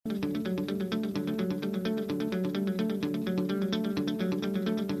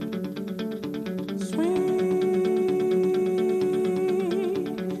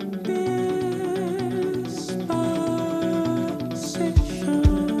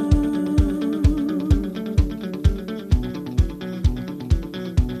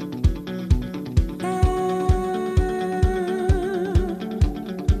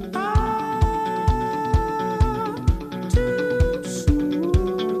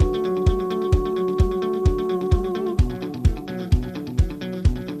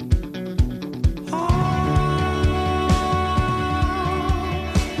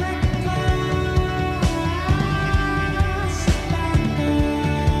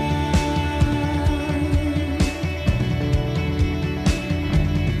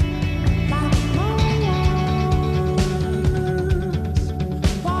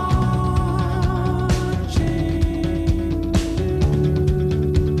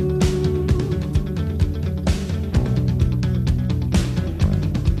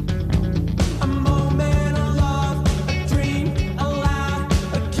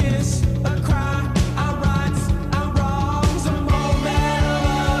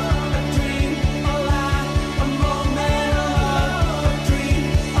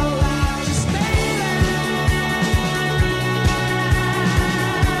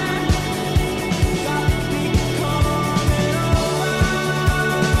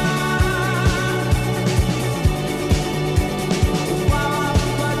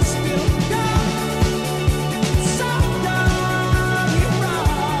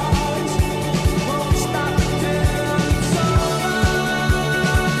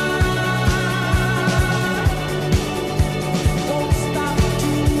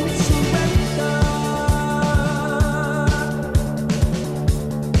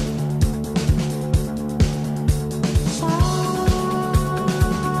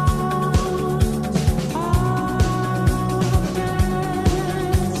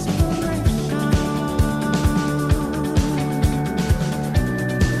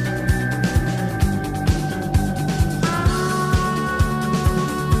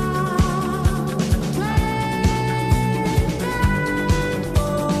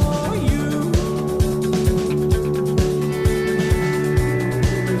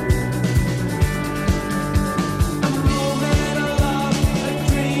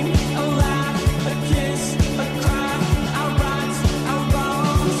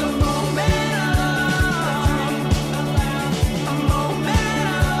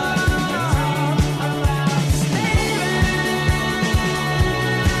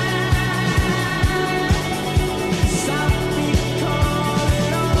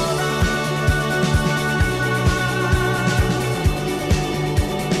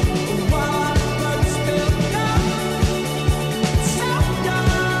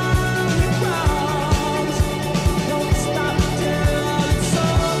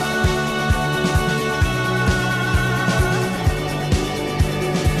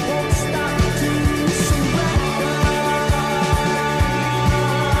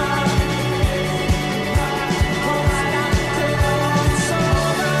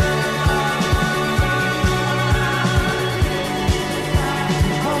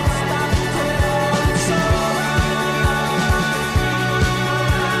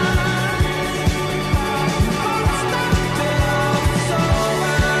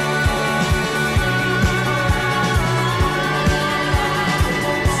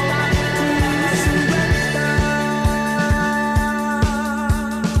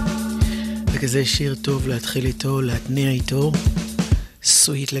כזה שיר טוב להתחיל איתו, להתניע איתו,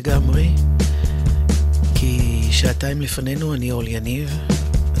 סוויט לגמרי, כי שעתיים לפנינו. אני אורלי יניב,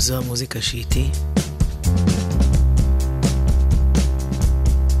 זו המוזיקה שאיתי.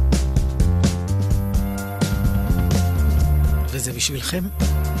 וזה בשבילכם.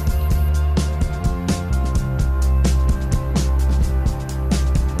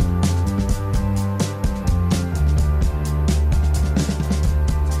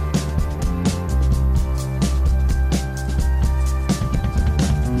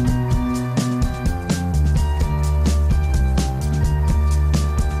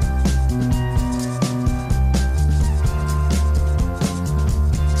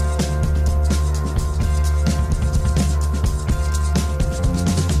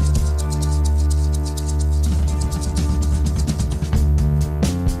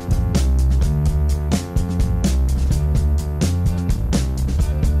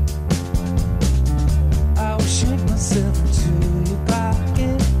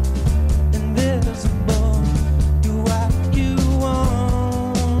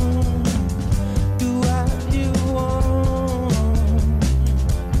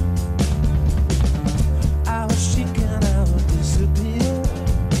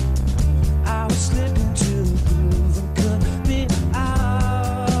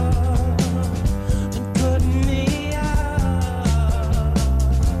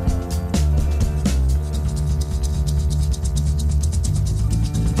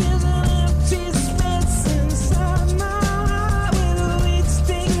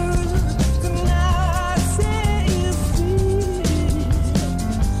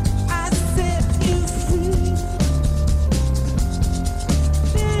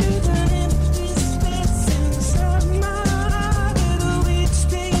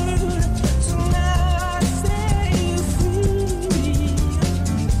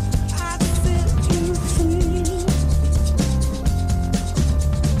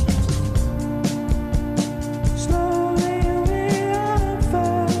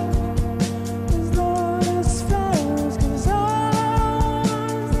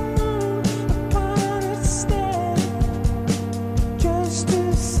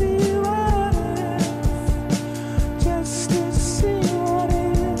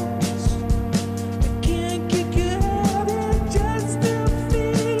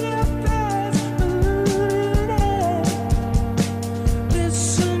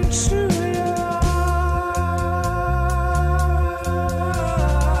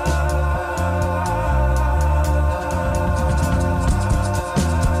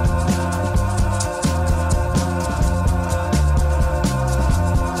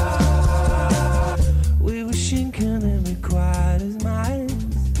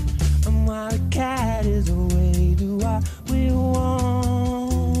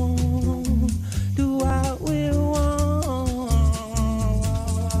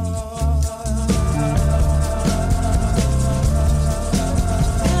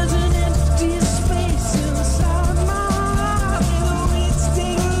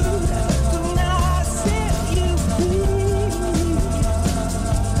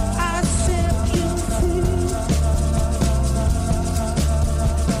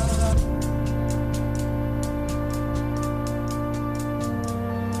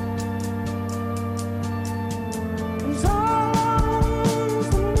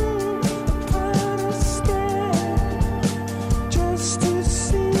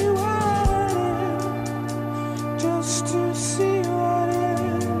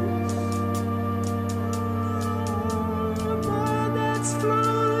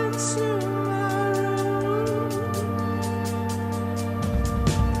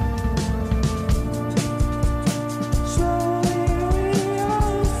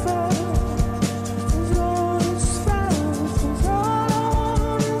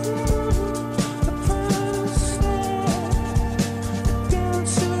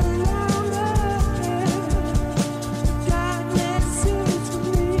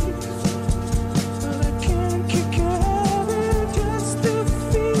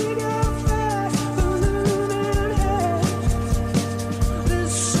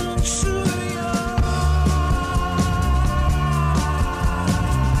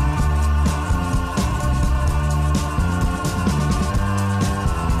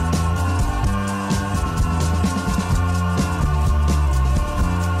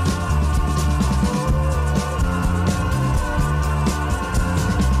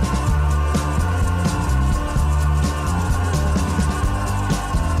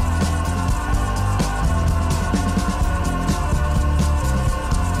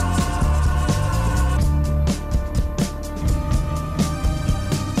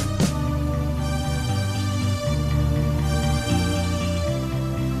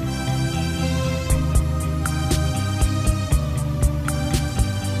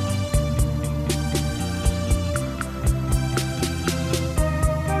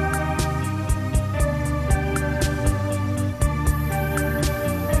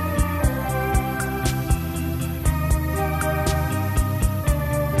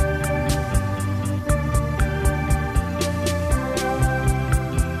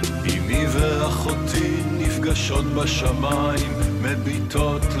 נפגשות בשמיים,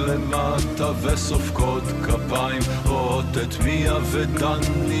 מביטות למטה וסופקות כפיים, רואות את מיה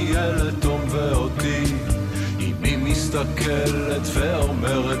ודניאל, את תום ואותי. אמי מסתכלת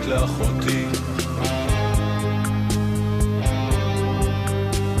ואומרת לאחותי,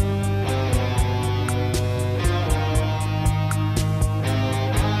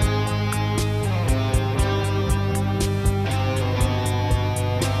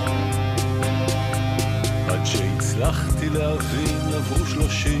 הצלחתי להבין, עברו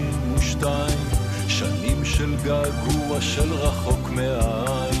 32 שנים של געגוע, של רחוק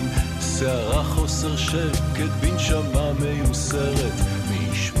מהעין, שערה חוסר שקט, בנשמה מיוסרת, מי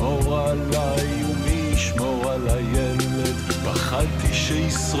ישמור עליי ומי ישמור על הילד. פחדתי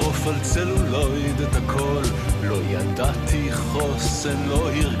שישרוף על צלולויד את הכל, לא ידעתי חוסן,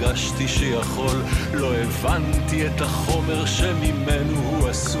 לא הרגשתי שיכול, לא הבנתי את החומר שממנו הוא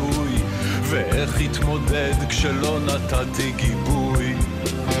עשוי, ואיך התמודד כשלא נתתי גיבוי.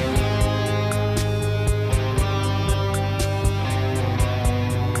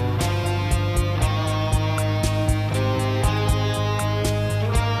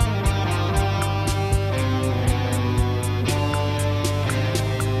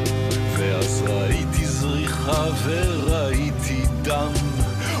 ואז ראיתי זריחה וראיתי דם,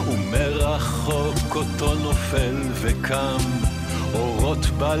 ומרחוק אותו נופל וקם, אורות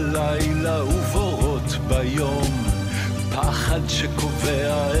בלילה ובורות ביום, פחד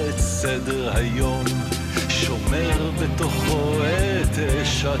שקובע את סדר היום, שומר בתוכו את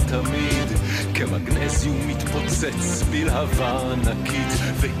אש התמיד, כמגנזיום מתפוצץ בלהבה ענקית,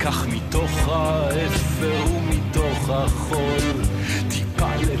 וכך מתוך האפר ומתוך החול,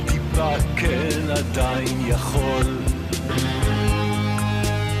 טיפה לטיפה כן עדיין יכול.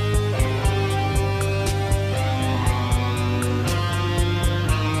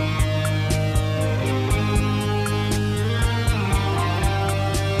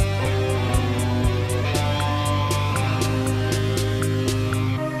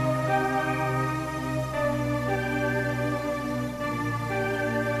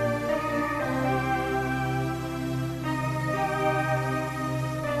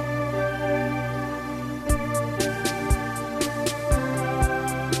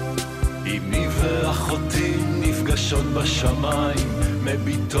 בשמיים,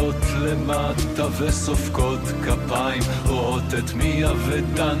 מביטות למטה וסופקות כפיים, רואות את מיה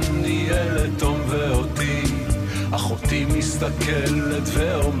ודניאל, את תום ואותי. אחותי מסתכלת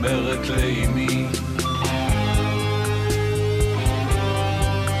ואומרת לאמי,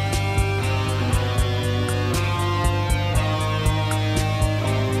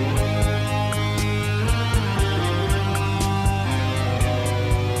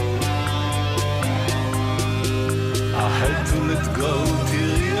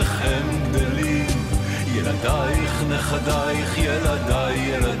 תראי איך הם גדלים, ילדייך, נכדייך, ילדיי,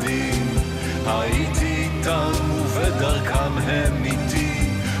 ילדים. הייתי איתם ובדרכם הם איתי,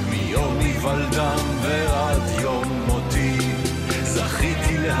 מיום היוולדם ועד יום מותי.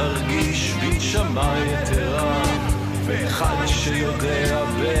 זכיתי להרגיש בנשמה יתרה, ואחד שיודע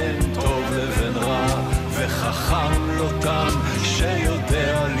בין טוב לבין רע, וחכם לא תם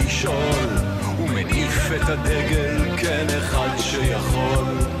שיודע לשאול, ומניף את הדגל כן אחד שיכול.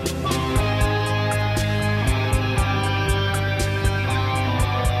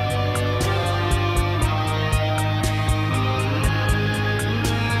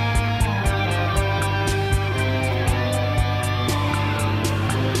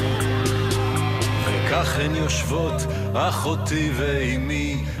 וכך הן יושבות, אחותי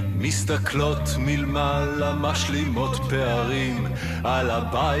ואימי, מסתכלות מלמעלה, משלימות פערים, על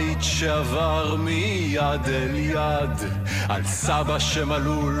הבית שעבר מיד אל יד, על סבא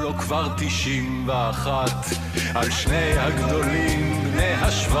שמלאו לו כבר 91, על שני הגדולים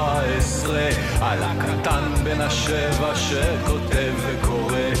בני 17, על הקטן בן 7 שכותב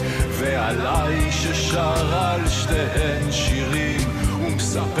וקורא, ועליי ששר על שתיהן שירים,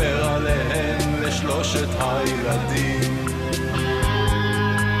 ומספר עליהן לשלושת הילדים.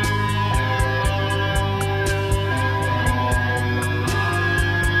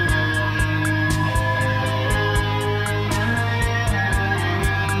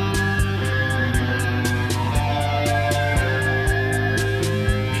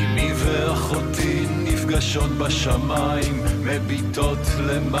 נפגשות בשמיים, מביטות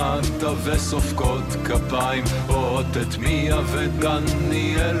למטה וסופקות כפיים, רואות את מיה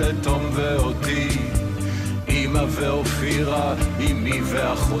ודניאל, את תום ואותי, אמא ואופירה, אמי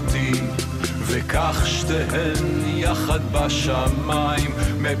ואחותי. וכך שתיהן יחד בשמיים,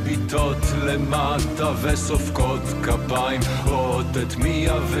 מביטות למטה וסופקות כפיים, רואות את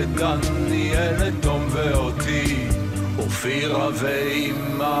מיה ודניאל, את תום ואותי, אופירה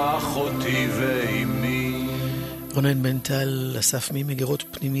ואמא, אחותי ואמי. רונן בנטל אסף ממגירות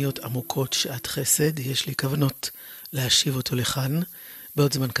פנימיות עמוקות שעת חסד. יש לי כוונות להשיב אותו לכאן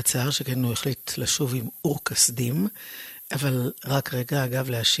בעוד זמן קצר, שכן הוא החליט לשוב עם אור כסדים. אבל רק רגע אגב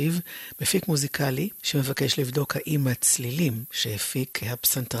להשיב, מפיק מוזיקלי שמבקש לבדוק האם הצלילים שהפיק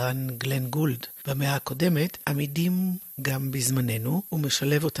הפסנתרן גלן גולד במאה הקודמת עמידים גם בזמננו,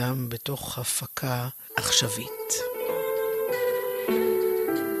 ומשלב אותם בתוך הפקה עכשווית.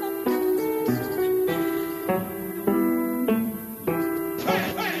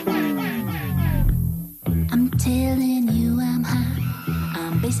 I'm telling you I'm high.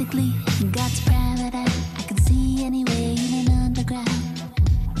 I'm basically God's private eye. I can see anyway in an underground.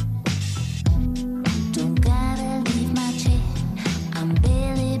 Don't gotta leave my chair. I'm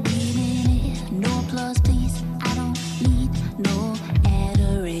barely breathing in. No applause please. I don't need no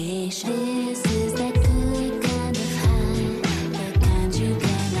adoration. This is that good kind of high, the kind you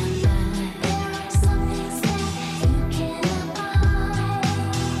cannot buy. There are some things that you cannot buy.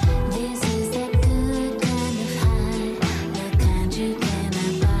 This is that good kind of high, the kind you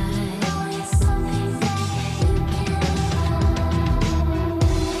cannot buy. There are some things that you cannot buy.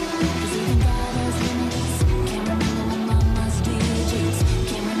 'Cause even God has limits. Can't remember my mama's digits.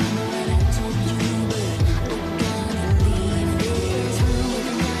 Can't remember what I told you, but I gotta leave this room.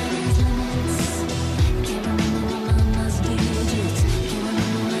 Even God has limits. Can't remember my mama's digits. Can't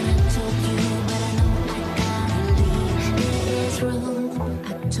remember what I told you, but I know I gotta leave this room.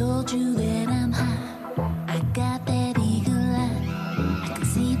 I told you that I'm high. I got that eagle eye. I can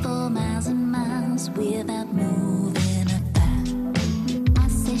see for miles and miles without moving a thigh. I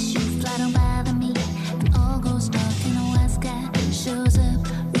say shoot, fly, don't bother me. And all goes dark and a wise guy shows up,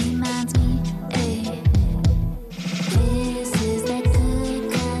 reminds me, hey, this is that good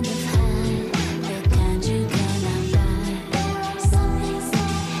kind of high, the kind you cannot buy. There are some things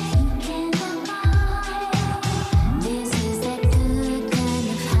that you cannot buy. This is that good kind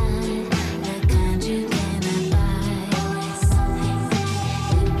of high, the kind you cannot buy. There are some things that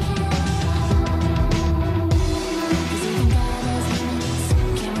you cannot buy. 'Cause even God has limits.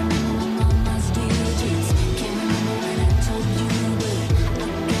 Can't remember my mama's digits. Can't remember what I told you, but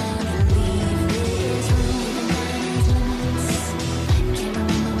I gotta leave this room. Even God has limits. Can't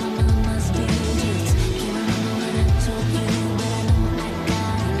remember my mama's digits. Can't remember what I told you, but I know I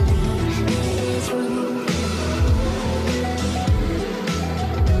gotta leave this room.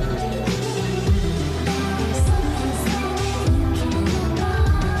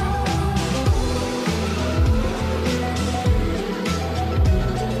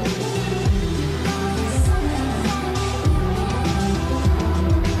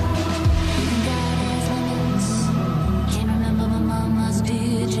 Can't remember my mama's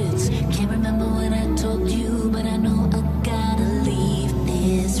digits. Can't remember what I told you, but I know I gotta leave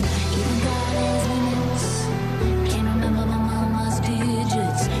this room. Even God has limits. Can't remember my mama's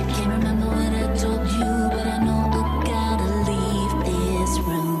digits. Can't remember what I told you, but I know I gotta leave this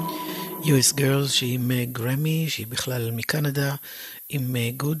room. US Girls שהיא מגרמי, שהיא בכלל מקנדה, עם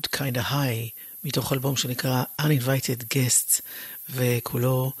Good Kinda High, מתוך אלבום שנקרא Uninvited Guests,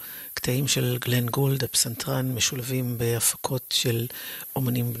 וכולו קטעים של גלן גולד, הפסנתרן, משולבים בהפקות של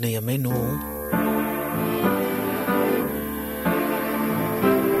אומנים בני ימינו.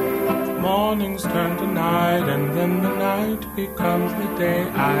 Mornings turn to night, and then the night becomes the day.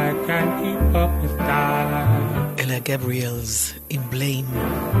 I can't keep up with time. אלה גבריאלס עם Blame.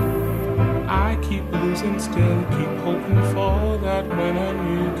 I keep losing still, keep hoping for that winner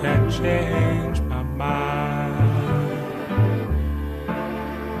you can change my mind.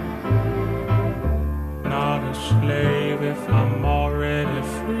 Not a slave if I'm already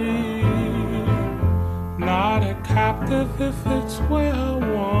free. Not a captive if it's where I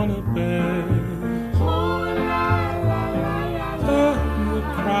wanna be. Then the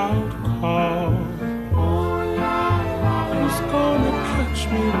crowd calls. Who's gonna catch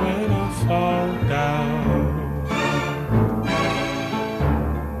me when I fall down?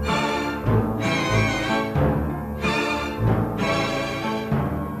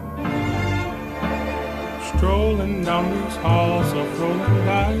 Strolling down these halls of rolling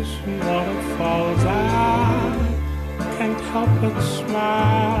dice and waterfalls, I can't help but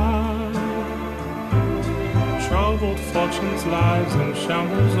smile. Troubled fortunes, lives in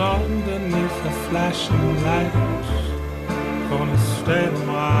shambles underneath the flashing lights. Gonna stay a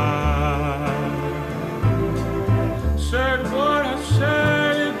while. Said what I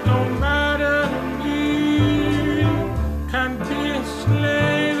said, it don't matter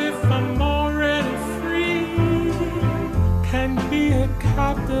a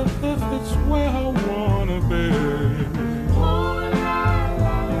captive if it's where I wanna be.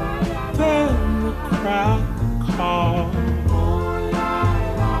 Then the crowd calls.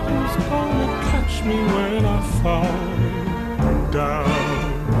 Who's gonna catch me when I fall down?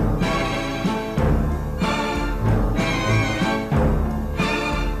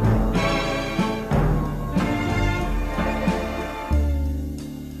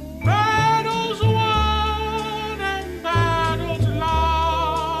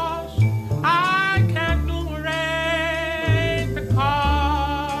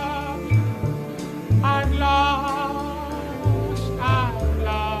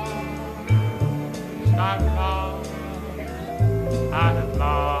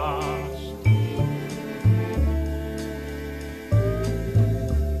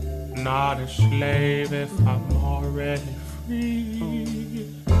 Not a slave if I'm already free.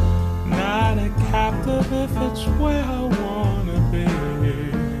 Not a captive if it's where I wanna be.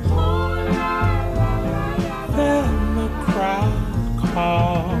 Then the crowd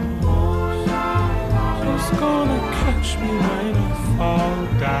calls. Who's gonna catch me when I fall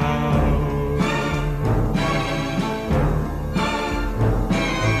down?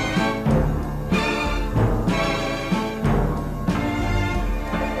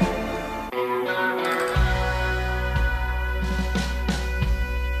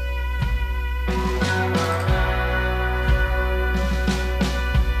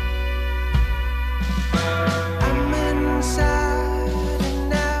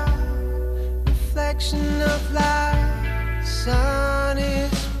 Of light, sun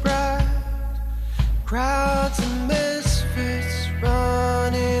is bright, crowds of misfits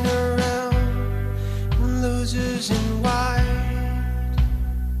running around, losers in white.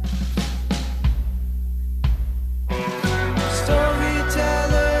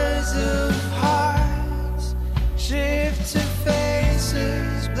 Storytellers of hearts shift to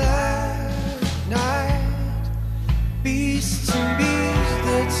faces black night, beasts and bees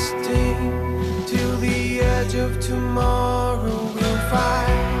that sting. Till the edge of tomorrow we'll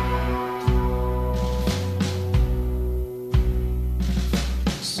fight.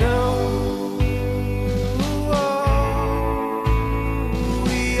 So we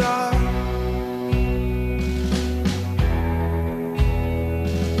are.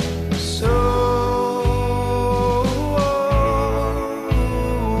 So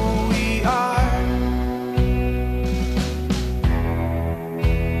we are.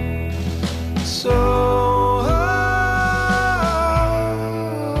 So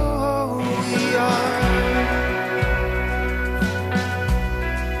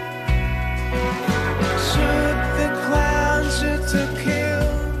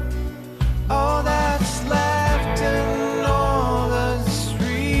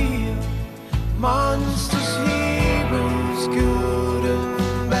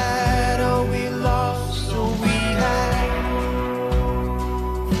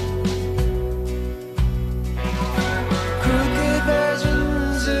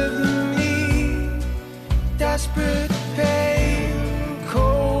desperate, pale,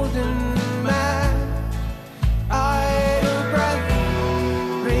 cold and mad, idle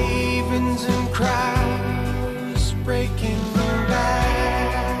breath, ravens and crowds breaking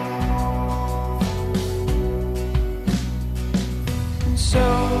back. And so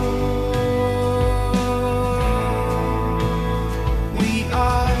we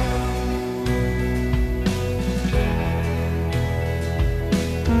are.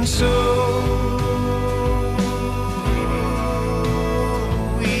 And so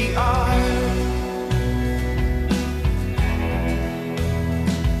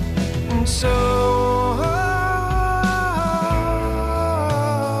So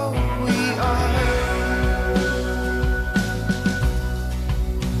we are.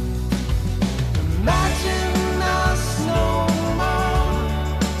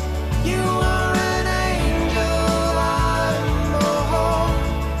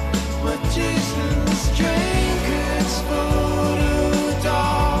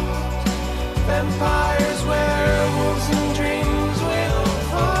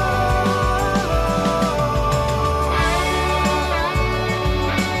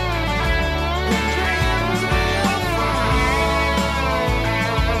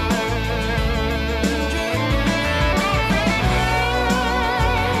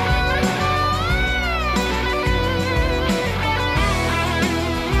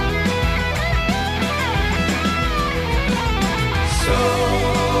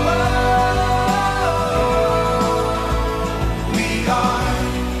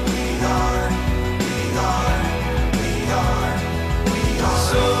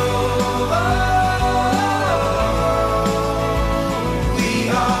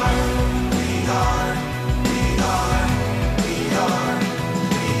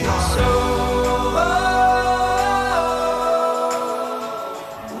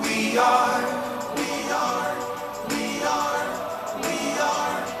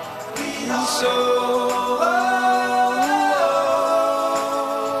 so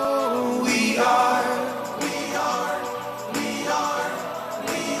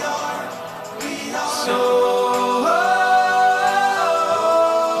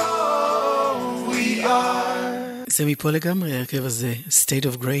זה מפה לגמרי, הרכב הזה, State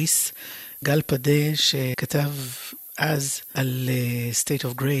of Grace, גל פדה שכתב אז על State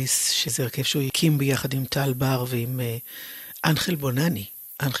of Grace, שזה הרכב שהוא הקים ביחד עם טל בר ועם אנחל בונני.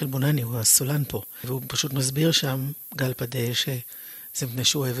 אנחל בונני הוא הסולן פה, והוא פשוט מסביר שם, גל פדה, שזה מפני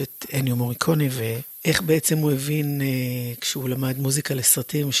שהוא אוהב את אניו מוריקוני, ואיך בעצם הוא הבין כשהוא למד מוזיקה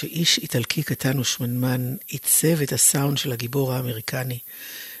לסרטים, שאיש איטלקי קטן ושמנמן עיצב את הסאונד של הגיבור האמריקני,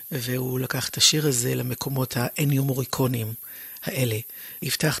 והוא לקח את השיר הזה למקומות האניו מוריקונים האלה.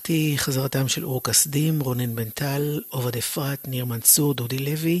 הבטחתי חזרתם של אור כסדים, רונן בנטל, עובד אפרת, ניר מנצור, דודי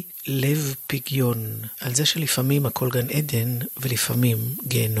לוי, לב פיגיון, על זה שלפעמים הכל גן עדן ולפעמים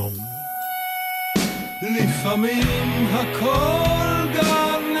גיהנום. לפעמים הכל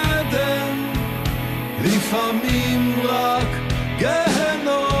גן עדן, לפעמים רק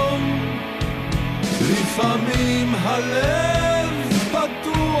גיהנום, לפעמים הלב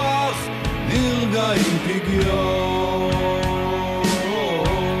פתוח לרגעים פיגיון.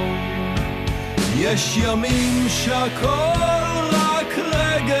 יש ימים שהכל רק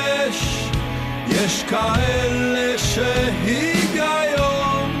רגש, יש כאלה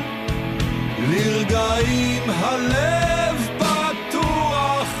שהיגיון, לרגעים הלב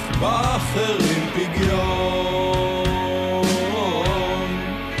פתוח, באחרים פיגיון,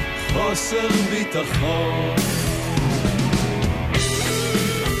 חוסר ביטחון.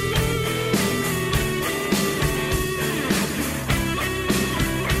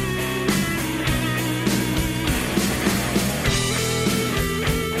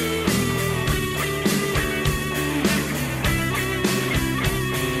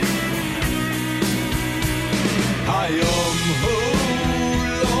 היום הוא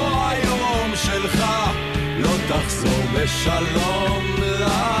לא היום שלך, לא תחזור בשלום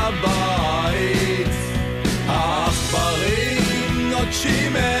לבית. העכברים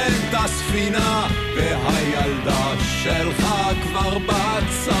נוטשים את הספינה, והילדה שלך כבר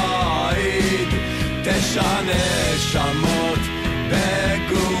בצעיד. 9 נשמות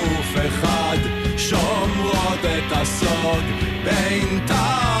בגוף אחד, שומרות את הסוד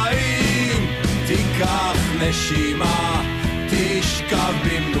בינתיים. תיקח נשימה, תשכב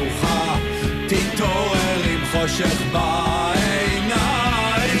במנוחה, תתעורר עם חושך בעיניים.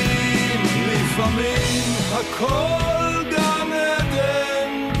 לפעמים הכל גן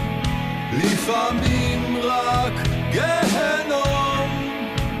עדן, לפעמים רק גיהנום,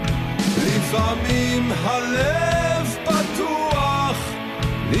 לפעמים הלב פתוח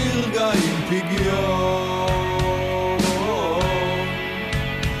לרגעים פיגיון.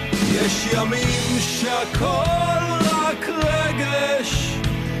 יש ימים שהכל רק רגש,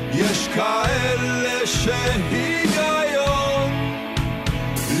 יש כאלה שהיגיון,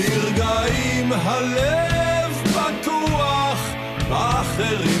 לרגעים הלב פתוח,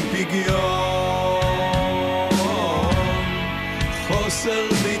 באחרים פיגיון, חוסר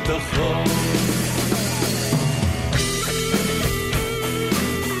ביטחון.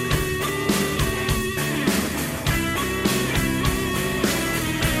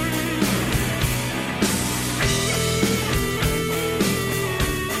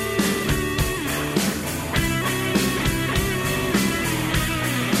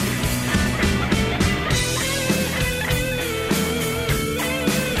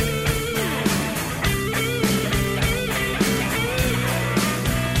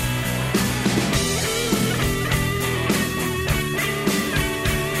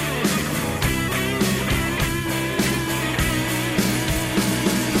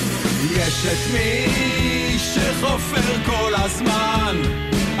 את מי שחופר כל הזמן,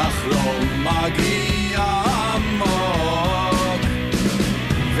 אך לא מגיע עמוק,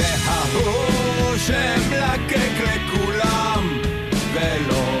 וההוא שמלקק לכולם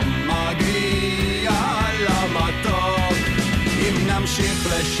ולא מגיע למתוק. אם נמשיך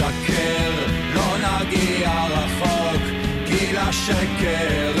לשקר לא נגיע רחוק, כי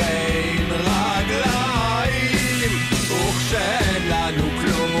לשקר אין רגליים, וכשאין לנו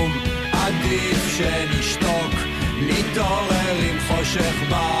כלום עדיף שנשתוק, נתעורר עם חושך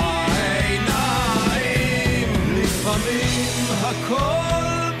בעיניים. לפעמים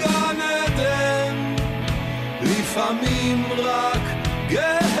הכל גן עדן, לפעמים רק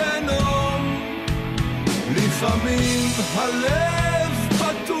גיהנום, לפעמים הלב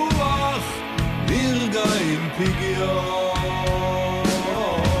פתוח לרגעים פיגיון.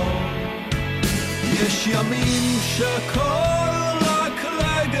 יש ימים שהכל רק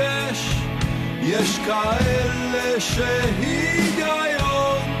רגש, יש כאלה שהיגיון,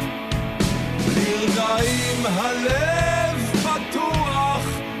 לרגעים הלב פתוח,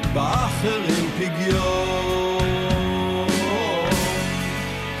 באחרים פגיון,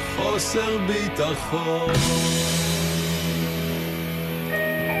 חוסר ביטחון.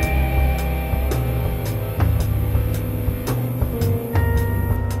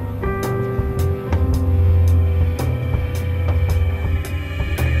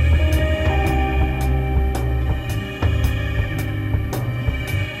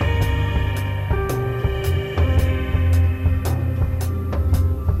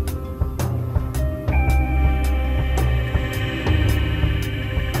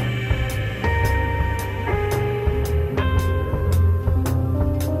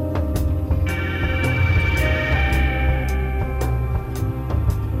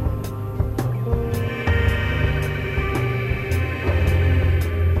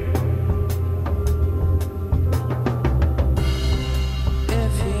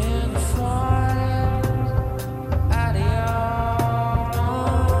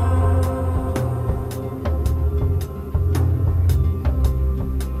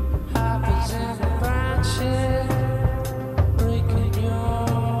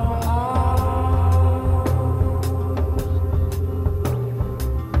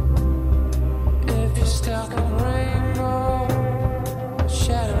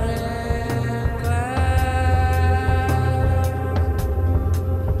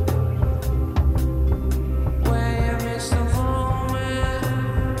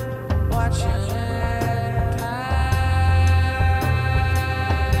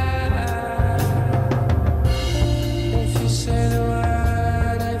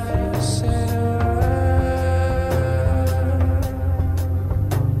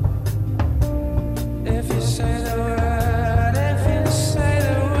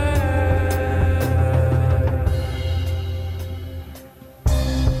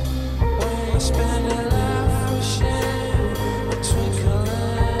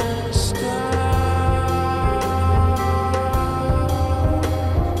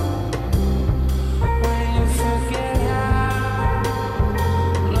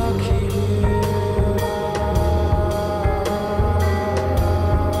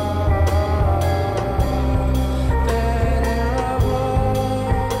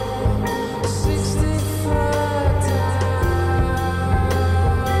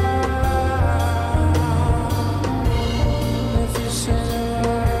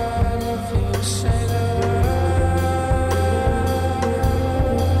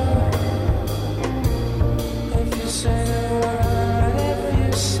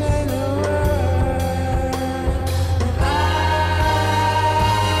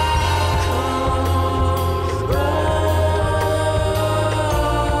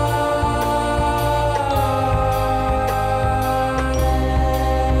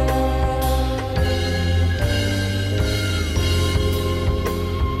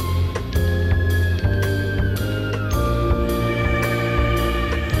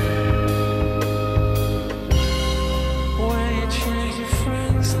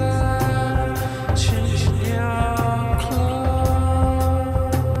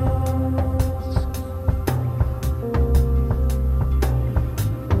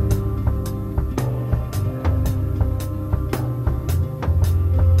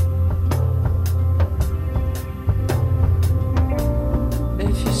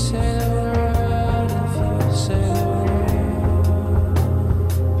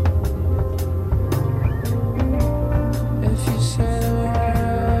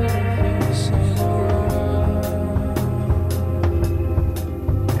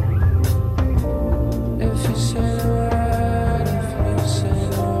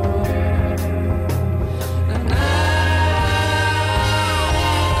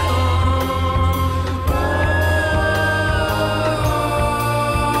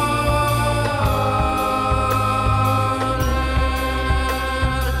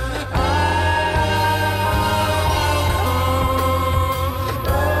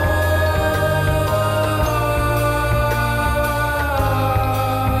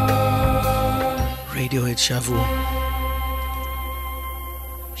 רדיוהד שבו.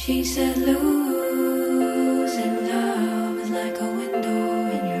 She said losing love is like a window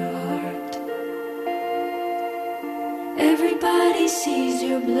in your heart. Everybody sees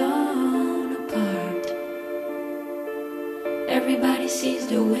you're blown apart. Everybody sees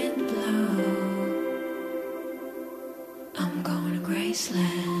the wind blow. I'm going to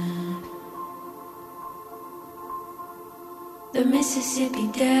Graceland. The Mississippi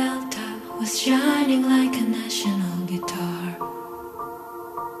Delta was shining like a national guitar.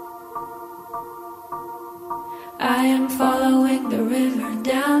 following the river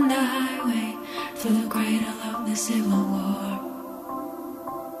down the highway through the cradle of the Civil War.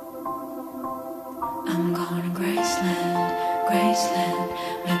 I'm going to Graceland, Graceland,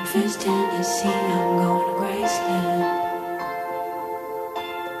 Memphis, Tennessee. I'm going to Graceland.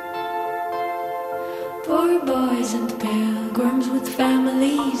 Poor boys and pilgrims with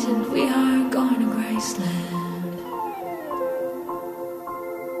families, and we are going to Graceland.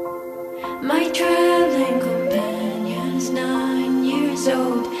 My traveling companion is 9 years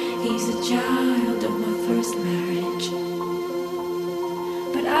old. He's a child of my first marriage.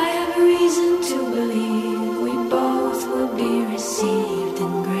 But I have a reason to believe we both will be received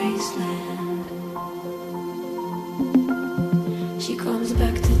in Graceland. She comes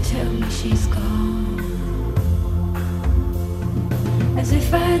back to tell me she's gone, as if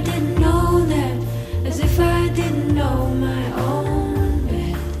I didn't know that, as if I didn't know my own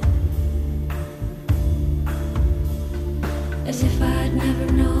bed, as if I'd never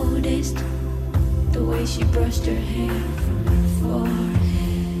noticed the way she brushed her hair from her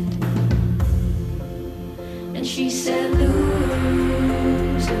forehead. And she said,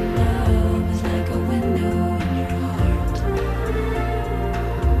 losing love is like a window in your heart.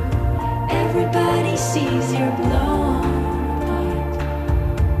 Everybody sees your blown apart.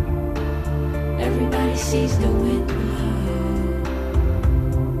 Everybody sees the wind blow.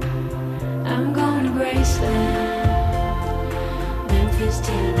 I'm going to Graceland, Memphis,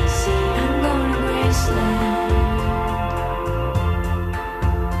 Tennessee. I'm going to Graceland.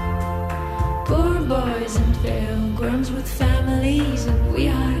 Poor boys and pilgrims with families, and we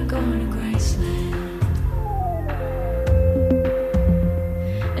are going to Graceland.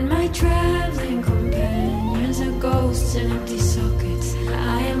 And my traveling companions are ghosts and empty sockets.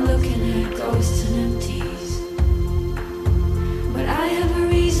 I am looking at ghosts and empties. But I have a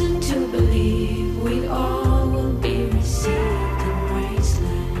reason to believe we all will be received in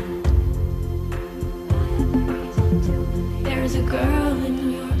Graceland. There is a girl in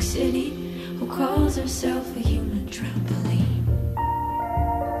New York City who calls herself a human trampoline.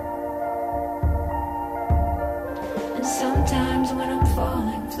 And sometimes when I'm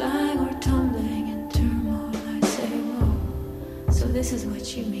falling, flying or tumbling in turmoil, I say, whoa, so this is what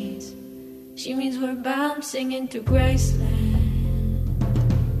she means. She means we're bouncing into Graceland.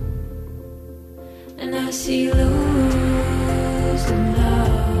 And I see losing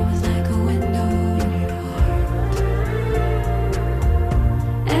love is like a window in your heart.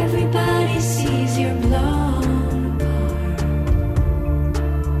 Everybody sees you're blown apart.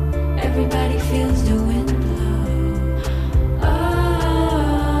 Everybody feels the wind blow.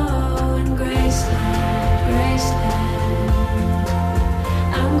 Oh, in Graceland, Graceland.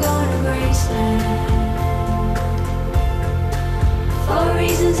 I'm going to Graceland. For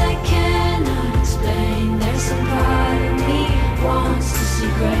reasons I cannot explain, there's some part of me wants to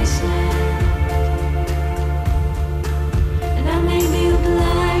see Graceland. And I may be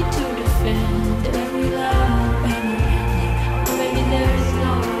obliged to defend every love and ending, or maybe there is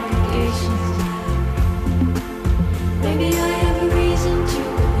no obligations left. Maybe I have a reason to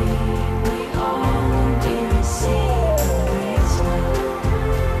believe we all will be received in Graceland.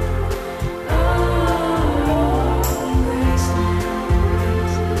 Oh, in Graceland.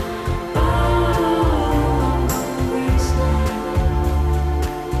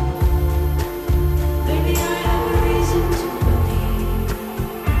 Baby, I have a reason to believe.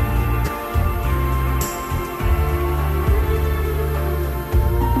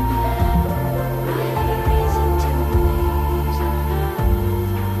 I have a reason to believe.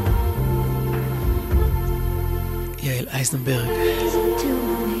 יעל אייזנברג. Reason to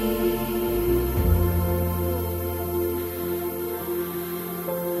believe.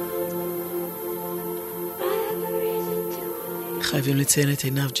 I have a reason to believe. חייבים לציין את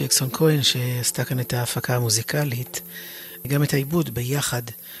עינב ג'קסון כהן שעשתה כאן את ההפקה המוזיקלית, גם את העיבוד ביחד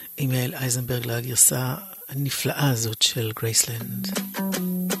עם יעל אייזנברג לגרסה הנפלאה הזאת של גרייסלנד.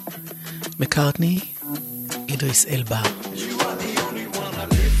 מקארטני, אידריס אלבה. You are the only one I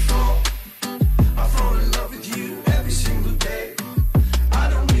live for. I fall in love with you every single day. I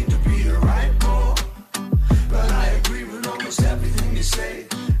don't need to be the right boy, but I agree with almost everything you say.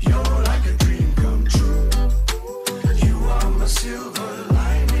 You're like a dream come true. You are my silver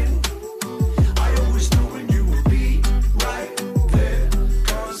lining. I always know when you will be right there,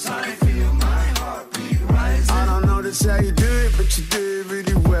 'cause I feel my heartbeat rising. I don't know that's how you do it, but you do it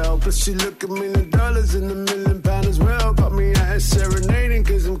really well. Plus you look at me in the dollars and the £1,000,000 as well. Got me out serenading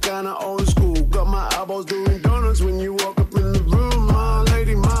 'cause I'm kinda old school. Got my eyeballs doing donuts when you walk up in the room. My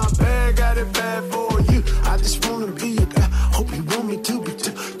lady, my bag got it bad for you. I just wanna be a guy. Hope you want me to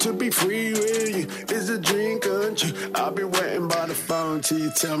be free with you. It's a dream country. I I'll be waiting by the phone till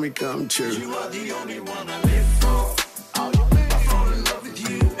you tell me come true. You are the only one I live for. I fall in love with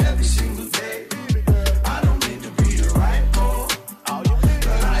you every single day. I don't need to be the right boy,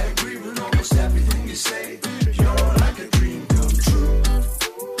 but I agree with almost everything you say. You're like a dream come true.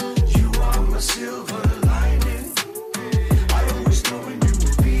 You are my silver lining. I always know when you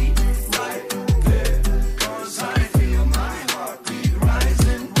will be right there, 'cause I feel my heartbeat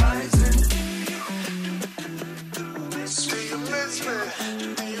rising, rising. Do you miss me?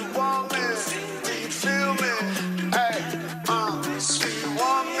 Do you want me? Do you feel me? Hey, do you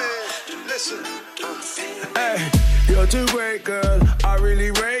want me? Listen, hey, you're too great, girl. I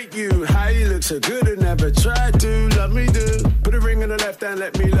really rate you. How you look so good and never tried to love me, do. Put a ring on the left hand,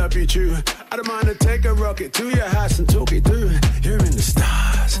 let me love you true. I don't mind to take a rocket to your house and talk it through. You're in the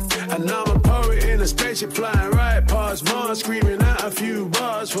stars, and I'm a poet in a spaceship flying right past Mars, screaming out a few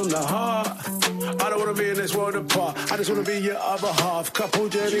bars from the heart. I don't wanna be in this world apart. I just wanna be your other half. Couple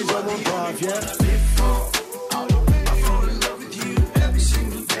journeys on one path, yeah. I fall in love with you every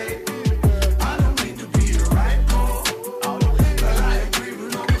single day. I don't need to be the right boy, but I agree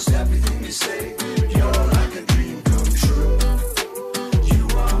with almost everything you say. You're like a dream come true. You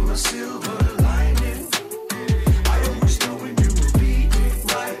are my silver lining. I always know when you will be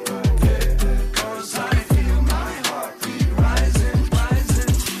right there, 'cause I feel my heartbeat rising,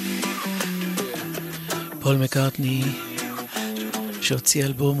 rising. פול מקארטני, שהוציא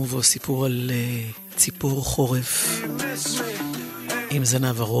אלבום ובו סיפור על ציפור חורף עם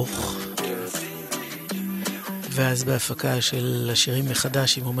זנב ארוך, ואז בהפקה של השירים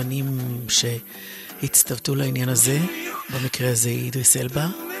מחדש עם אומנים שהצטוותו לעניין הזה, במקרה הזה אידריס אלבה.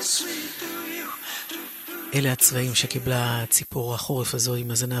 אלה הצבעים שקיבלה ציפור החורף הזו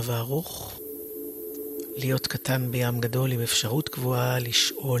עם הזנב הארוך: להיות קטן בים גדול עם אפשרות קבועה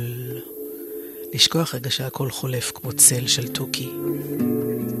לשאול, לשכוח רגע שהכל חולף כמו צל של תוכי.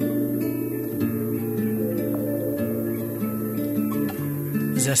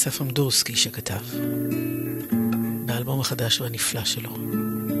 זה אסף אמדורסקי שכתב באלבום החדש והנפלא שלו.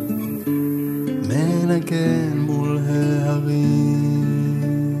 מנגן מול ההרים,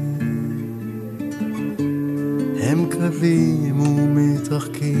 הם קרבים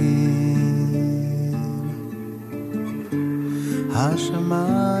ומתרחקים,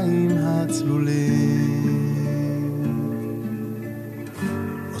 השמיים הצלולים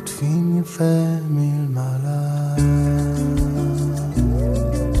עוטפים יפה מלמעלה.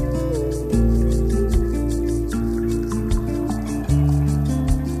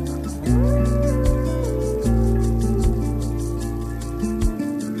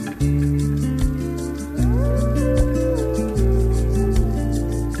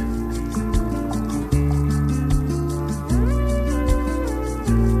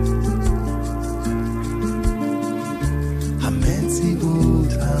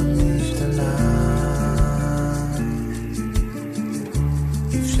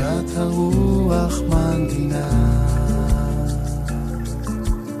 הרוח מנגינה,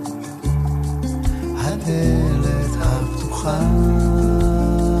 הדלת הפתוחה,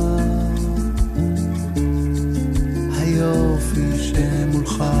 היופי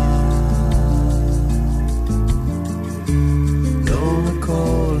שמולך, לא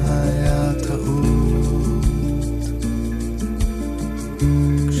הכל היה טעות,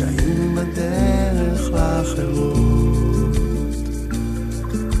 כשהיינו בדרך לחירות,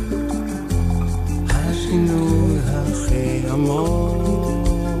 השינוי הכי עמוק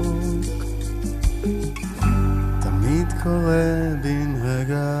תמיד קורה בן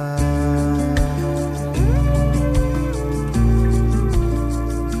רגע.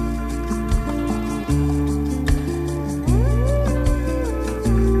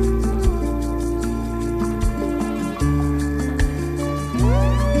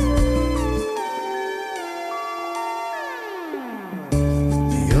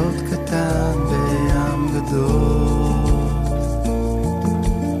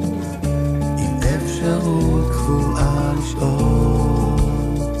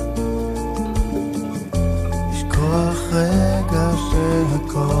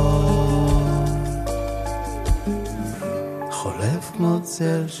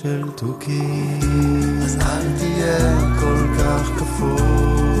 צל של תוכי, אז אל תהיה כל כך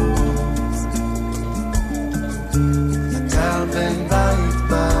קפוץ, אתה בן בית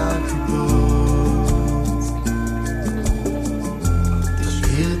בקיבוץ,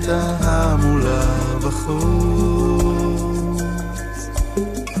 תשאיר את ההמולה בחוץ,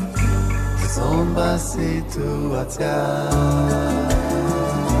 תזרום בסיטואציה,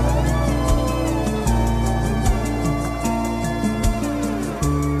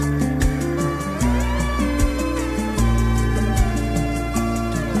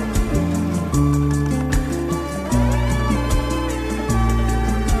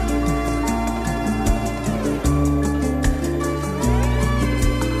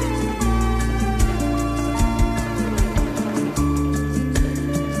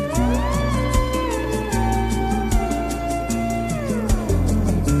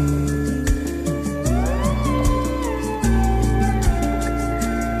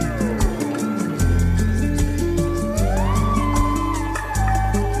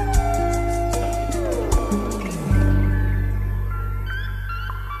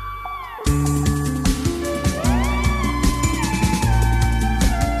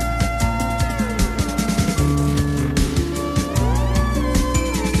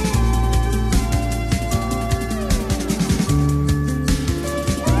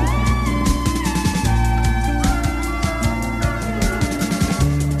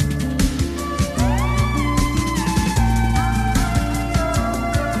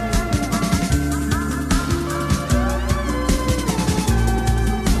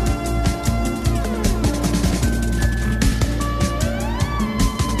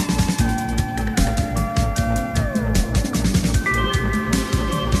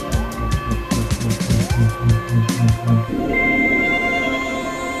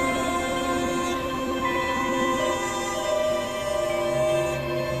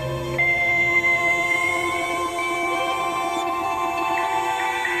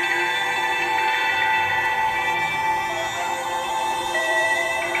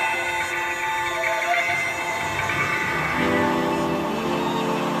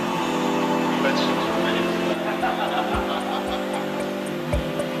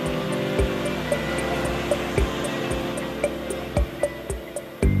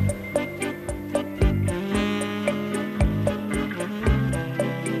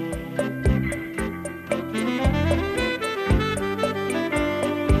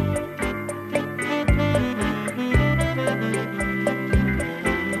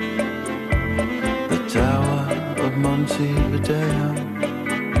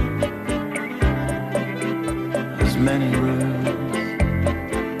 many rooms.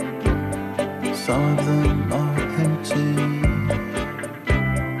 Some of them are empty.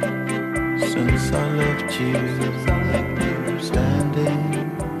 Since I left you, standing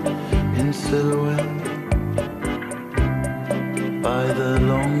in silhouette by the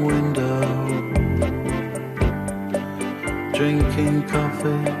long window, drinking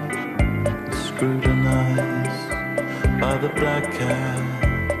coffee, scrutinized by the black cat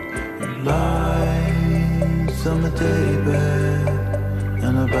who lies on the daybed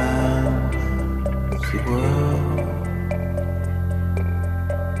in a bouncy world.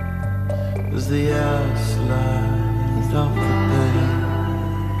 As the hours slide off the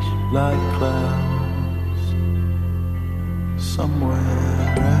page like clouds somewhere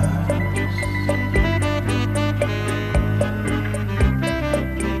else.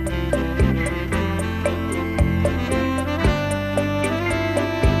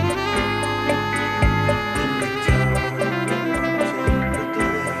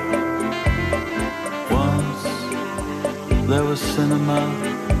 There was cinema,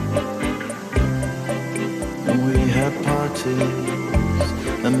 and we had parties,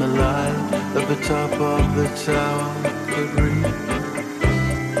 and the light at the top of the tower could reach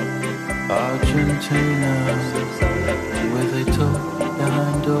Argentina, where they talk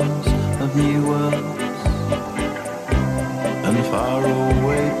behind doors of new worlds and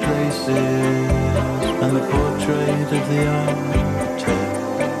faraway places, and the portrait of the architect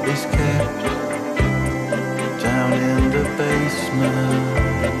is kept down in the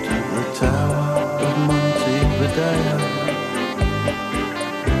basement of the tower of Montevideo.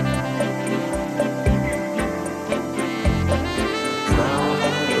 Tower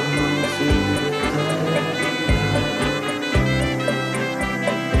of Montevideo.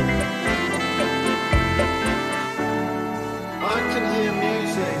 I can hear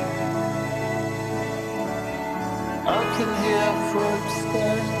music. I can hear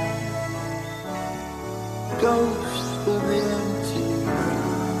footsteps. Ghosts of the empty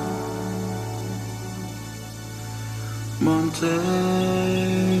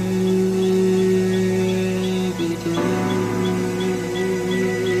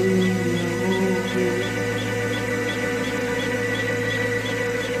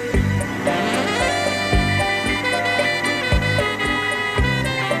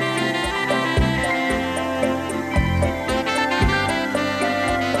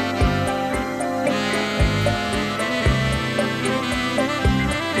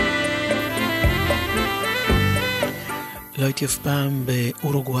לא הייתי אף פעם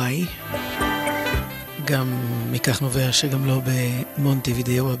באורוגוואי, גם מכך נובע שגם לא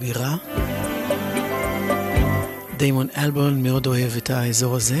במונטווידאו הבירה. דיימון אלבון מאוד אוהב את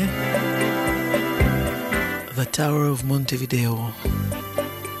האזור הזה. The Tower of Montevideo.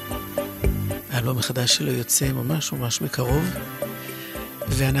 האלבום החדש שלו יוצא ממש ממש בקרוב,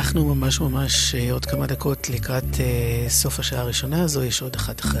 ואנחנו ממש עוד כמה דקות לקראת סוף השעה הראשונה הזו. יש עוד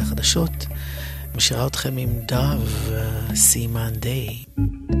אחת אחרי החדשות. משאירה אתכם עם דב, סימן דיי.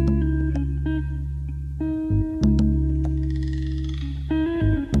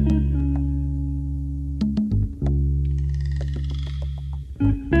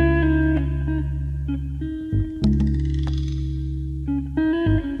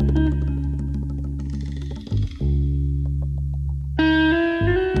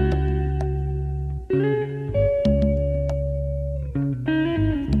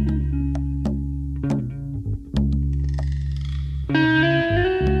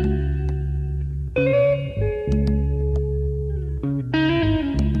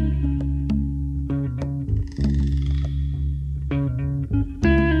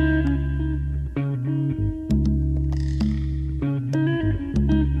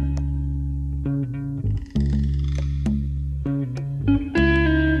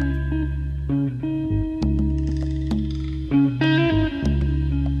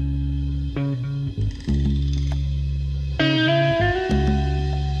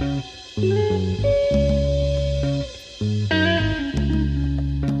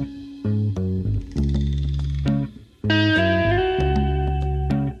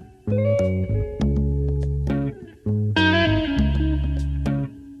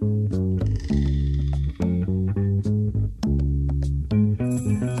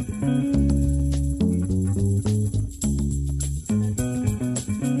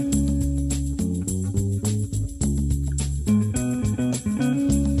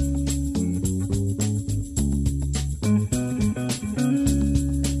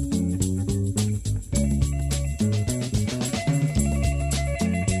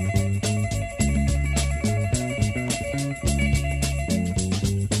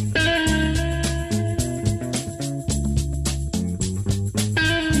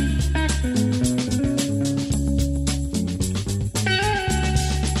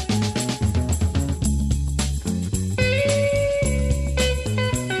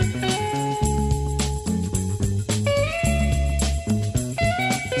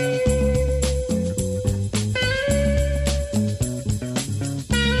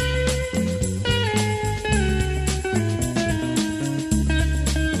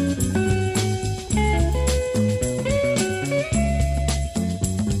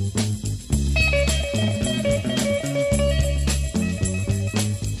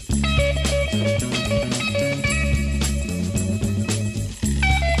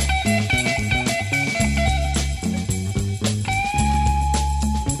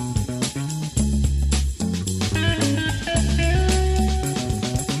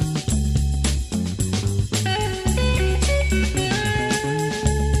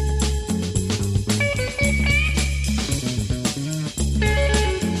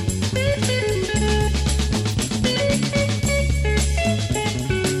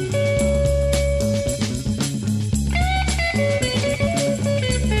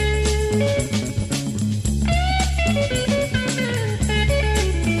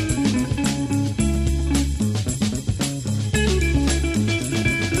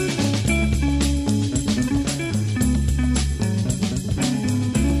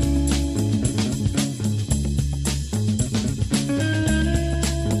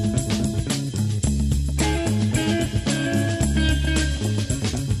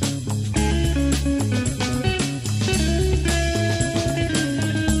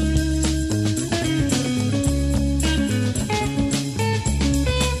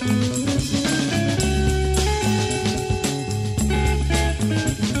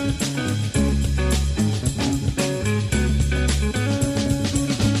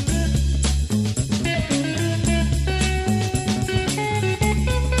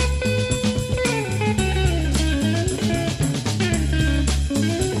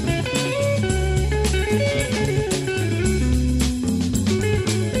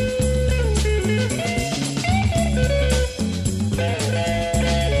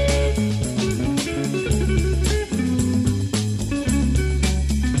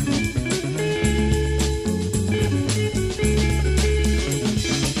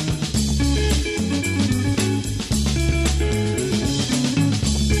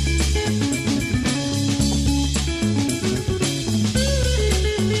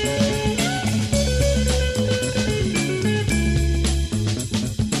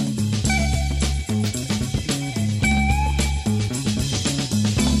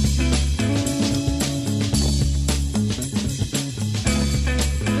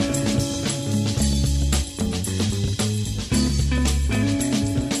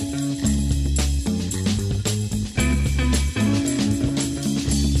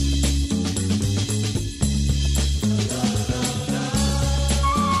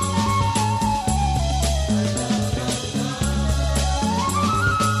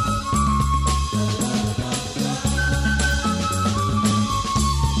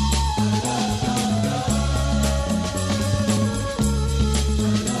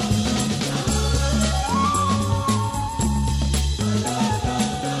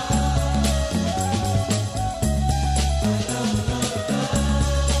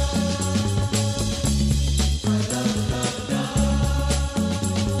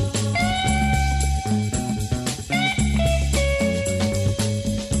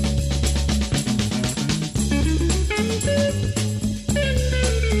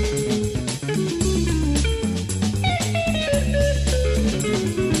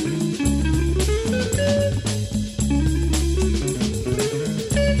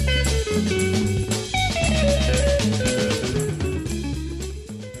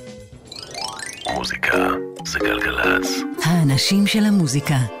 הנשים של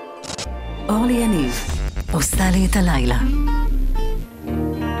המוזיקה. אורלי יניב עושה לי את הלילה.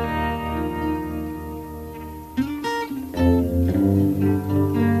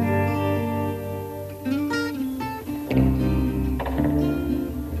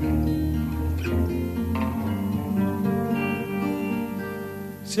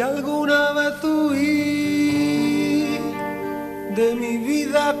 Si alguna vez huí de mi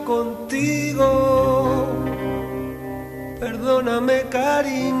vida contigo, perdóname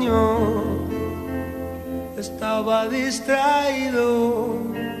cariño, estaba distraído,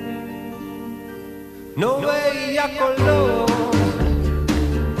 no veía color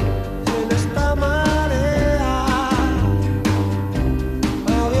en esta marea,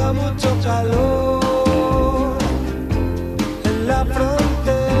 había mucho calor en la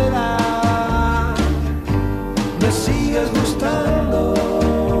frontera, me sigues gustando,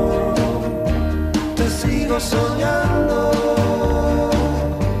 te sigo soñando.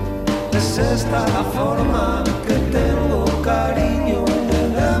 Es esta la forma que tengo, cariño, de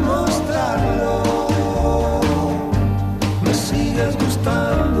demostrarlo. Me sigues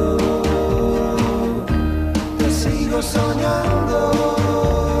gustando, te sigo soñando.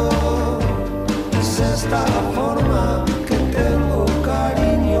 Es esta la forma que tengo,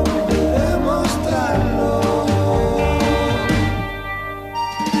 cariño, de demostrarlo.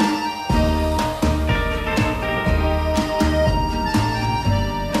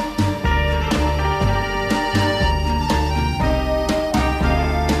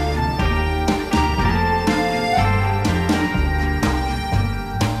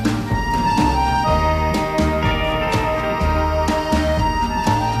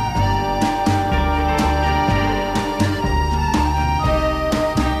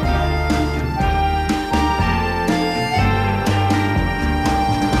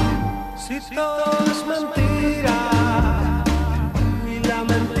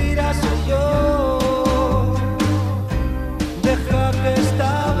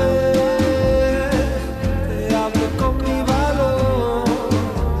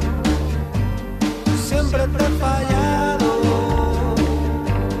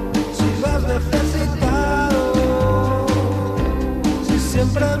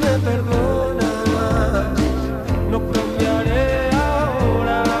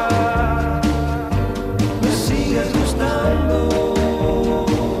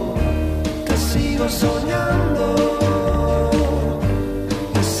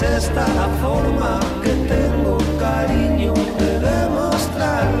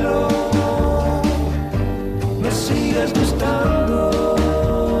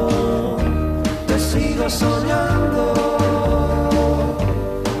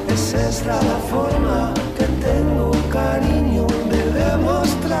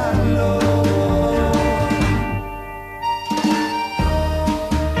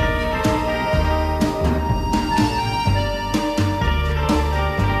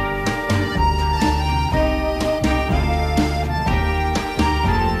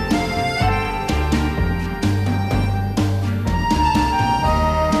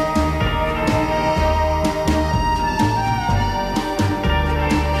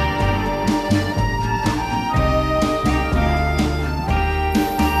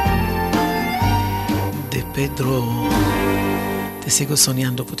 סיגו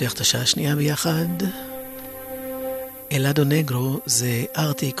סוניאנדו פותח את השעה השנייה ביחד. אלאדו נגרו זה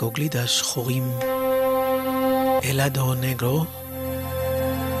ארטיק או גלידה שחורים. אלאדו נגרו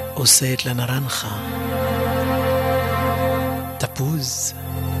עושה את לנרנחה. תפוז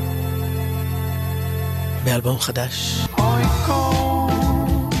באלבום חדש.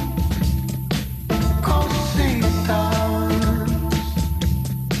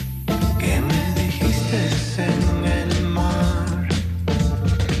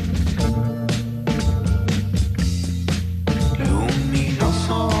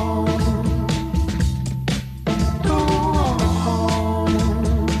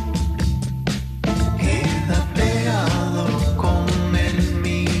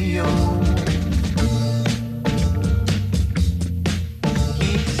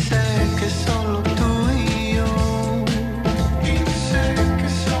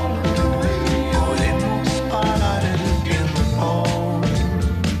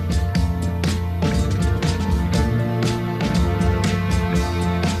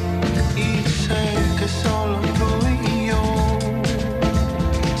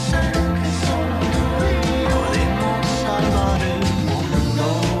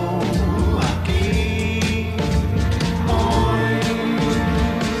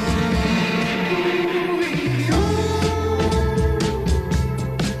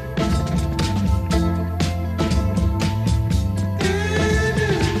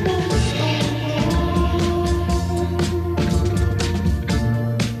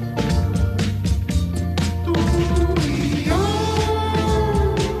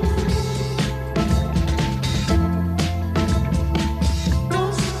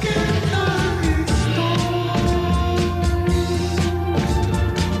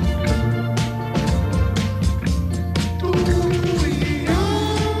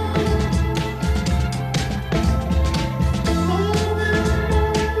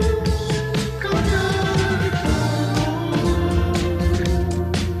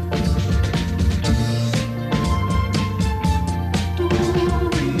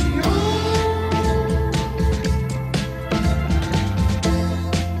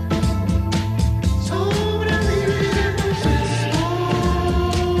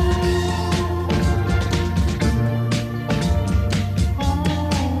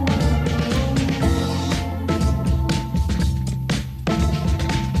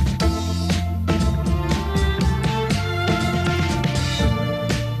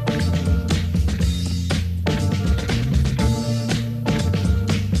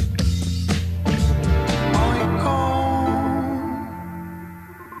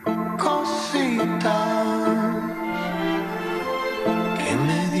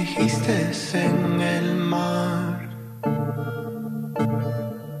 dijiste en el mar.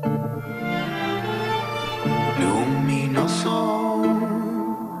 Luminoso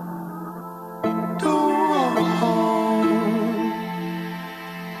tu ojo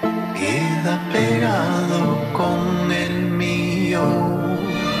queda pegado con el mío.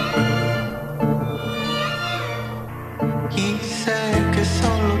 Y sé que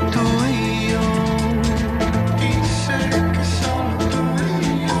solo tú y yo, y sé que solo tú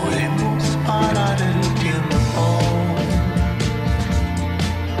y yo podemos parar el tiempo.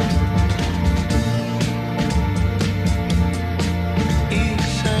 Y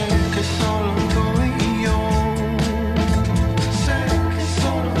sé que solo tú y yo, sé que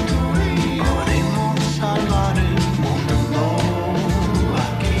solo tú y yo podemos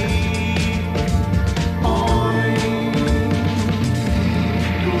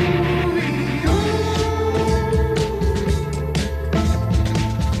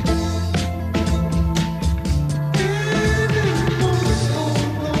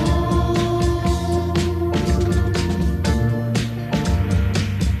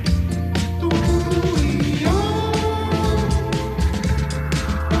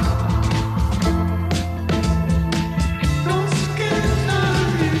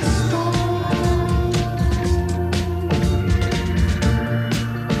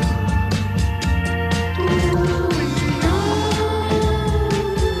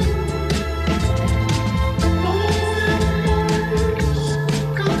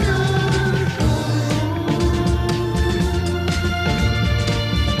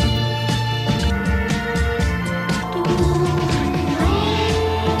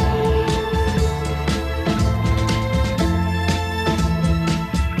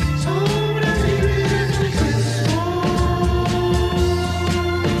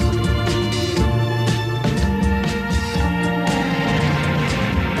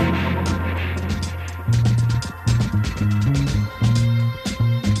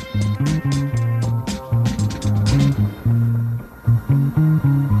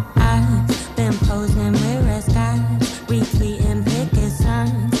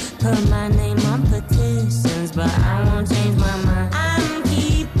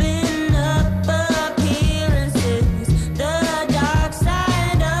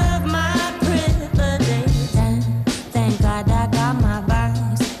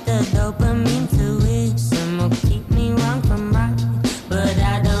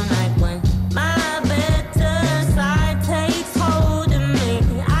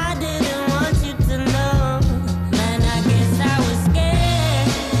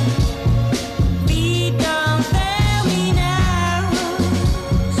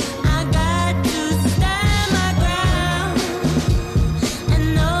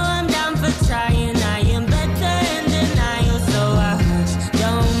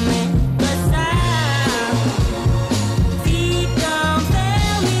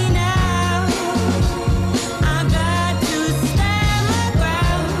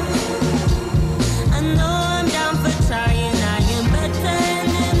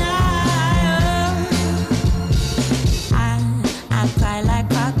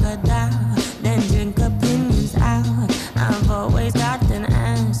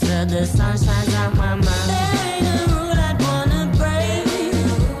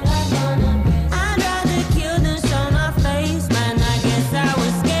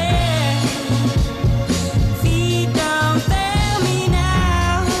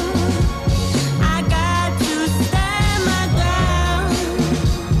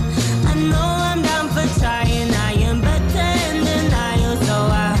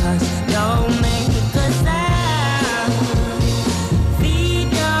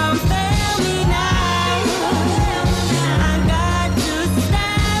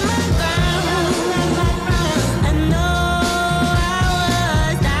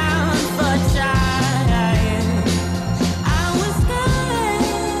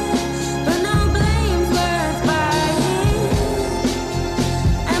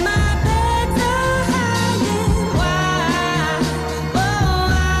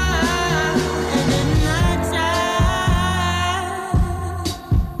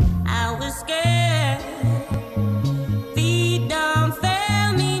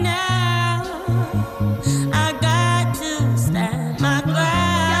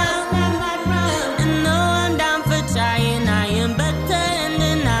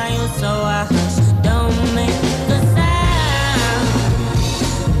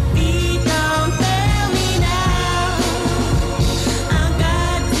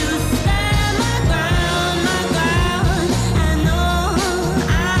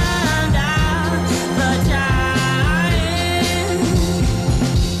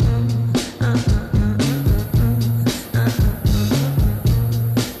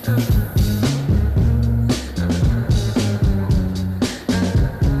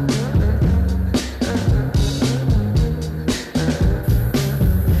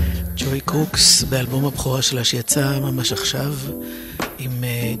קרוקס באלבום הבכורה שלה שיצא ממש עכשיו עם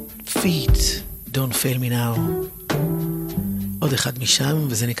Feet, Don't Fail Me Now. עוד אחד משם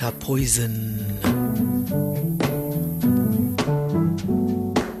וזה נקרא Poison.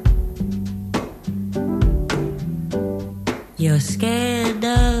 You're scared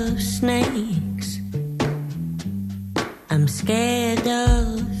of snakes. I'm scared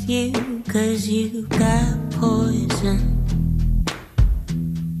of you 'cause you got poison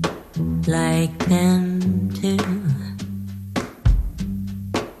like them too.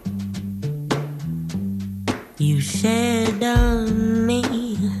 You shed on me.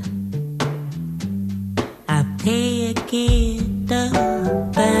 I pick it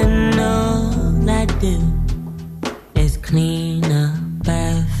up and all I do is clean up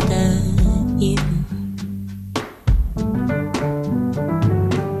after you.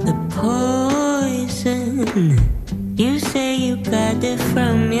 The poison, you say you got it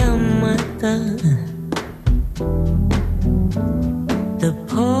from your mother. The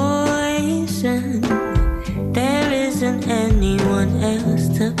poison, there isn't anyone else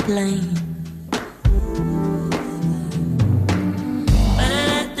to blame.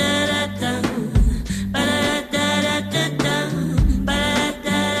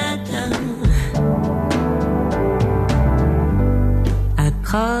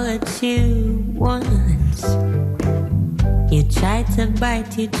 Caught you once. You tried to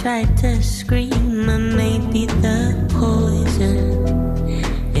bite, you tried to scream, and maybe the poison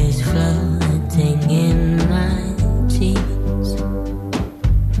is floating in my cheeks.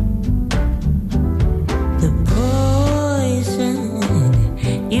 The poison,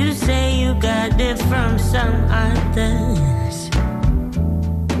 you say you got it from some others.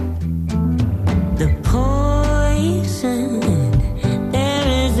 The poison,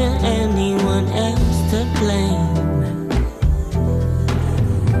 anyone else to blame.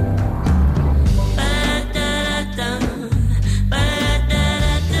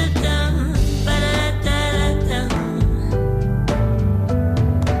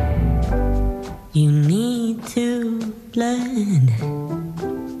 You need to learn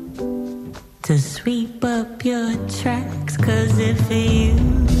to sweep up your tracks, 'cause if you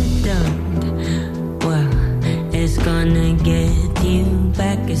don't, well, it's gonna get you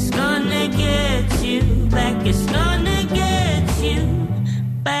back, it's gonna get you back, it's gonna get you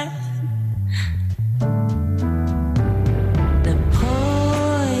back. The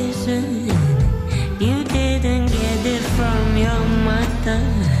poison, you didn't get it from your mother.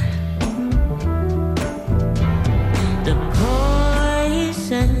 The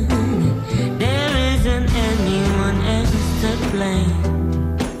poison, there isn't anyone else to blame.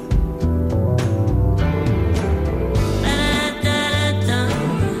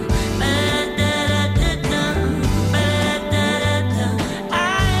 But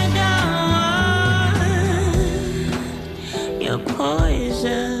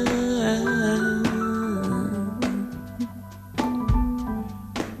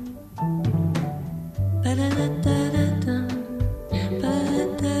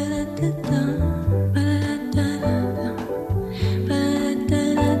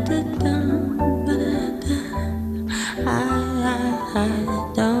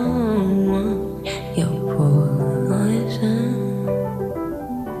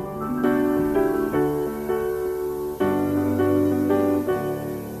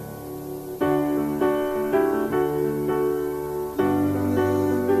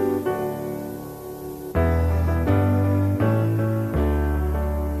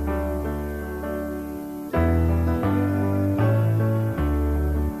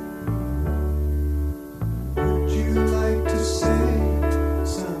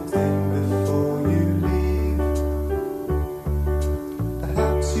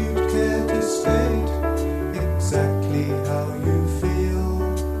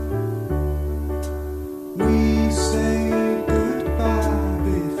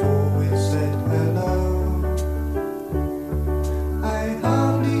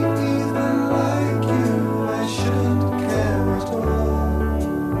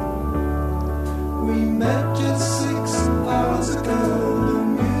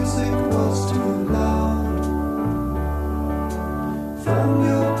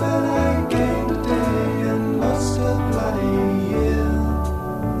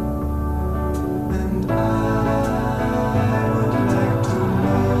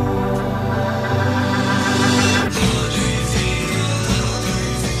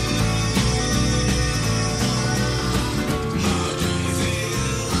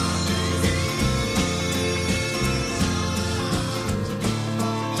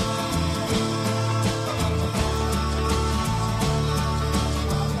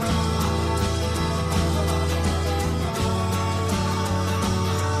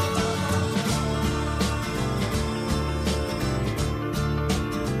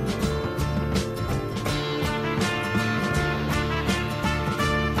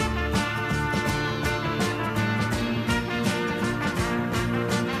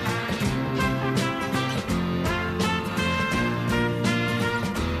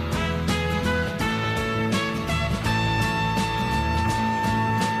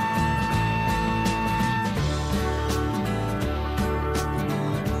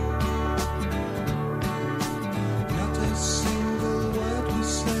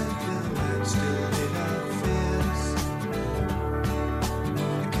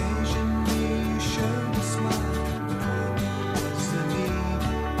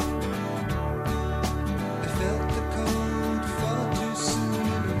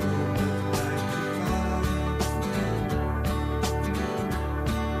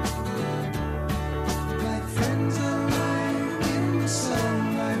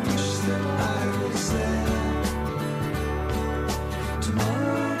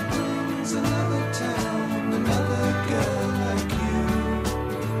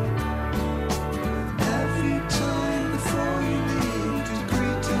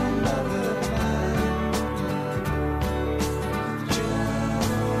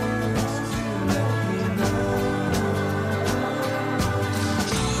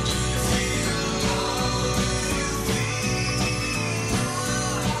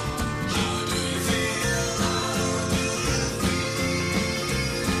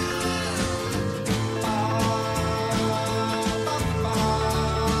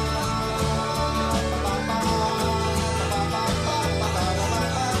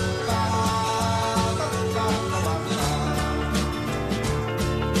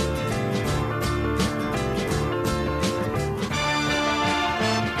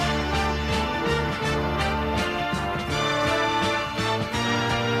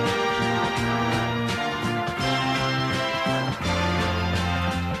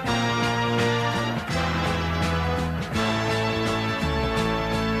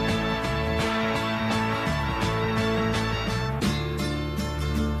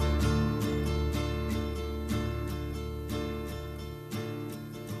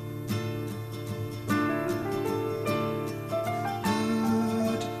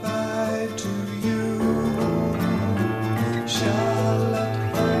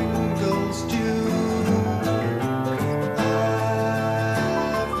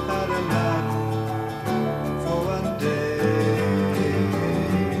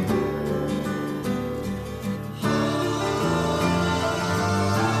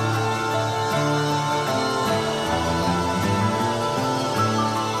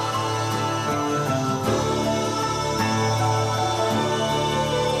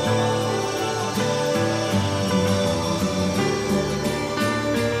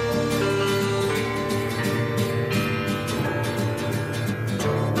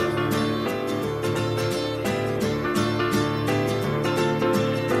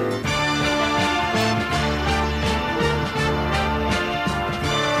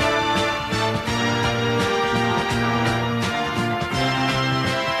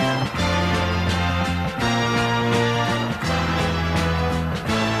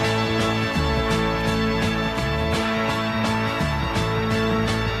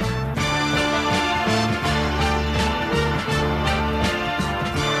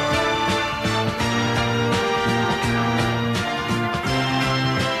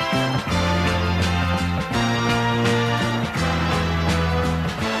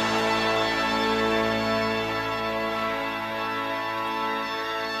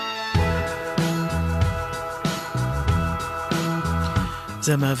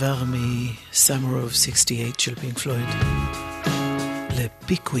זה המעבר מ-Summer of 68 של פינק פלויד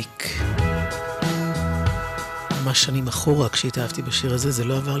לפיקוויק. ממש שנים אחורה כשהתאהבתי בשיר הזה, זה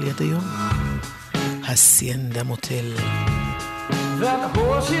לא עבר לי עד היום. הסיינדה מוטל. That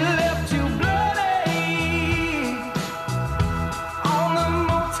horse you left you bloody on the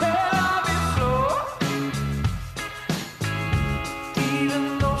motel lobby floor. Even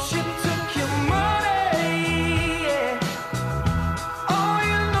though she took your money, yeah. Oh,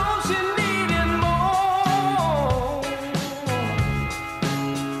 you know she needed more.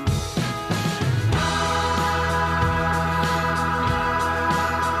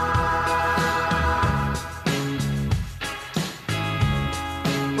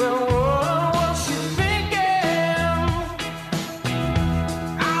 Well, what was she thinking?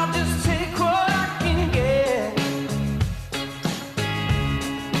 I'll just take what I can get.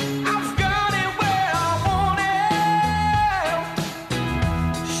 I've got it where I want it.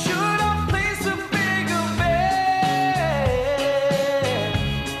 Should I place a bigger bet?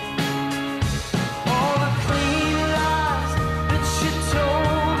 All the clean lies that she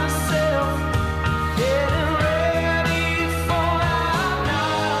told herself, getting ready for our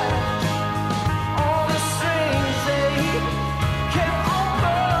night. All the strings they kept on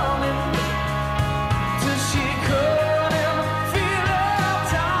burning till she couldn't feel her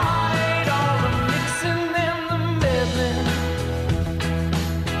tight. All the mixing and the meddling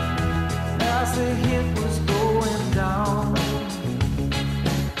as the hit was going down.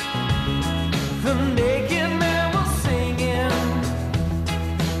 The naked man was singing,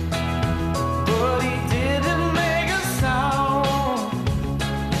 but he didn't make a sound.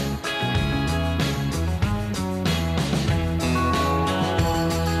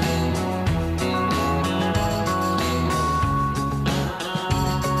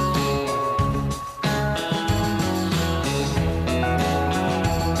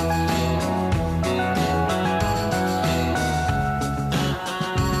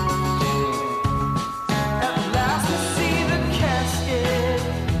 At last I see the casket,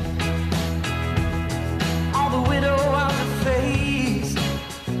 all the widow on the face.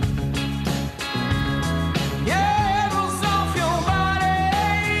 Yeah, it was off your body,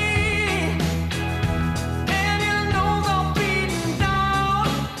 and your nose all beaten down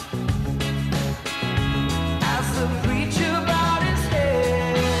as the preacher bowed his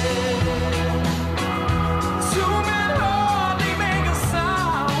head. Two men hardly make a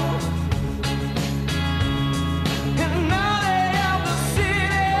sound. And now they have the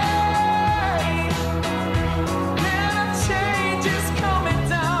city, and a change is coming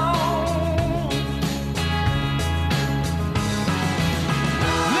down.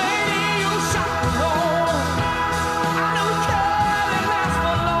 Lady, you shot me home. I don't care if it lasts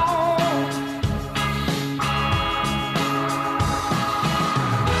for long.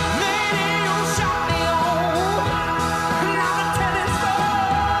 Lady, you shot me home. Now the tenant's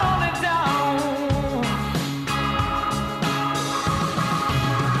falling down.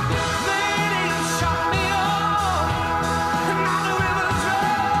 Lady, you shot me up, and now the river's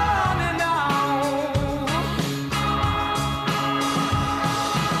running down.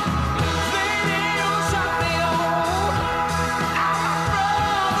 Lady, you shot me up, and my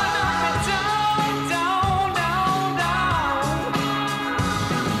brother knocked me down, down, down.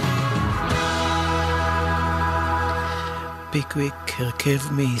 פיקוויק, הרכב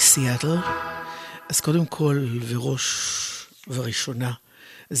מסיאטל. אז קודם כל וראש וראשונה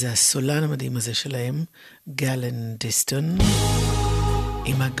זה הסולן המדהים הזה שלהם, גלן דיסטון,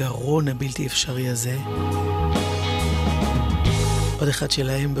 עם הגרון הבלתי אפשרי הזה. עוד אחד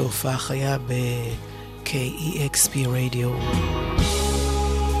שלהם בהופעה חיה ב-KEXP רדיו,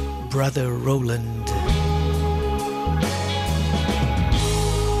 Brother Roland.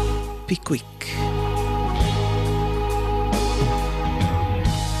 פיקוויק.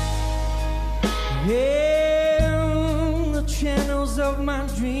 In the channels of my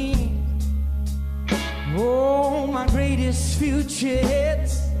dream, oh, my greatest future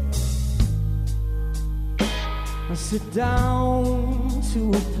hits. I sit down to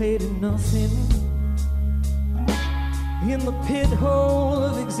a plate of nothing in the pit hole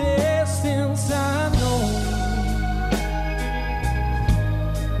of existence. I know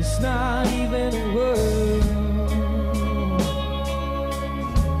it's not even a word.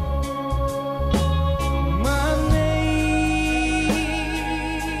 My name,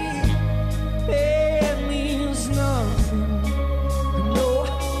 it means nothing. I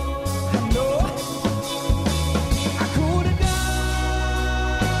know. I could have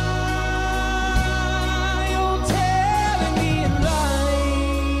died. You're telling me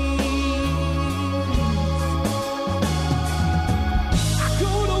lies.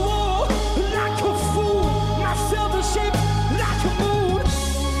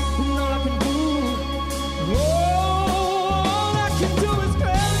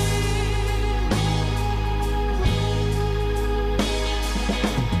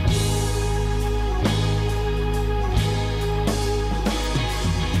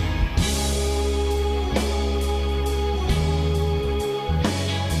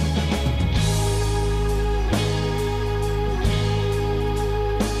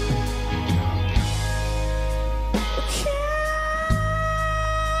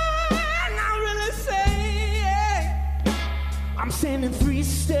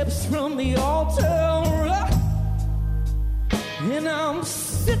 I'm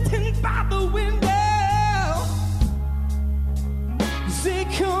sitting by the window. They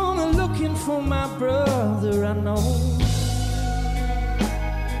come looking for my brother, I know.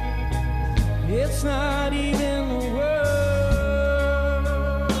 It's not even a word,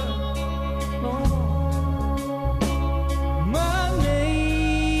 no. My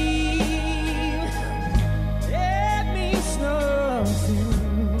name, it means nothing.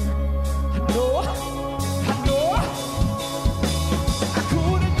 I know, I know. I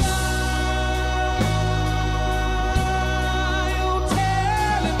could have died, you're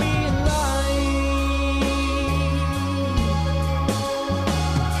telling me a lie.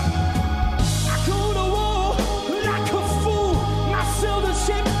 I could have walked like a fool, myself a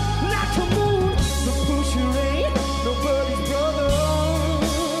ship like a moon. The pusher ain't nobody's brother.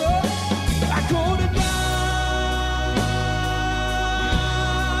 I could have died,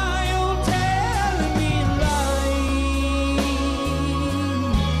 you're telling me a lie.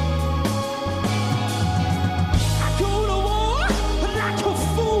 I could have walked like a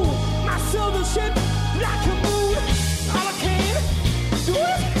fool, myself a ship like a moon. All I can do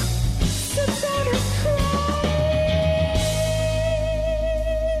is sit down and cry.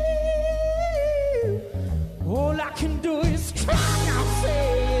 All I can do is cry, I say.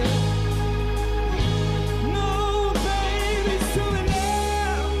 No, baby, still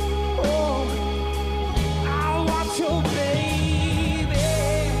there. Oh, I'll watch your baby.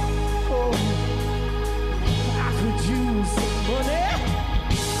 Oh, I could use some money.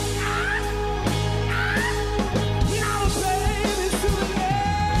 Now, baby, still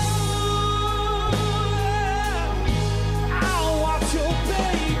there. I'll watch your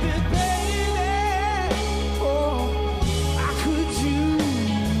baby, baby. Oh, I could use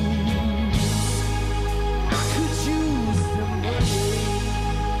the money.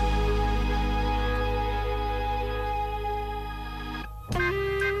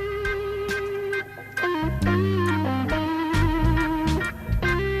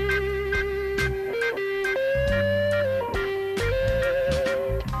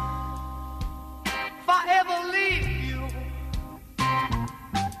 If I ever leave you,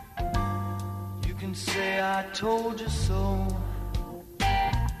 you can say I told you so.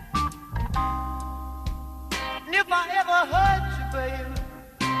 And if I ever hurt you, baby,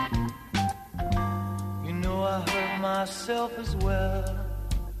 you know I hurt myself as well.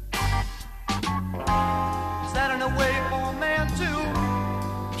 Is that in a way for a man to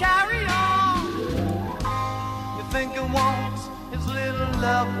carry on? You think he wants his little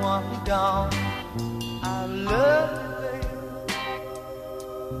loved one gone. I love you, baby,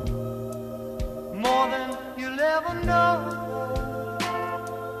 more than you'll ever know.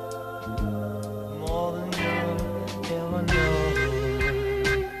 More than you'll ever know.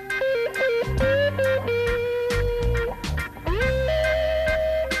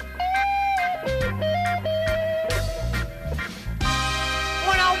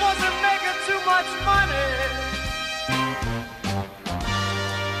 When I wasn't making too much money,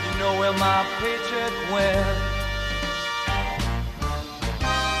 you know where my paycheck went.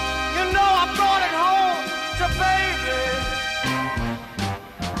 You know I brought it home to baby,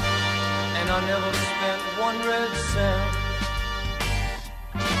 and I never spent one red cent.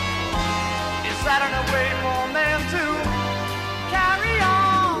 Is that in a way for a man to carry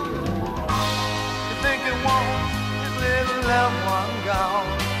on? You think he wants his little loved one gone?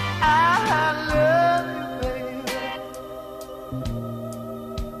 I love you, baby,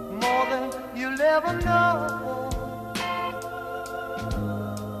 more than you'll ever know.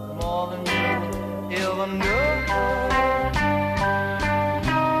 More than you'll ever know.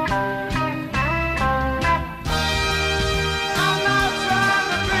 I'm not trying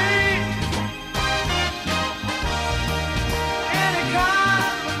to be any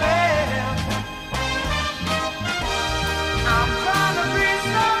kind of man. I'm trying to be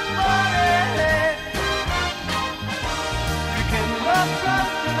somebody you can love,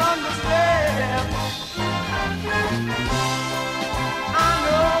 trust, and understand. I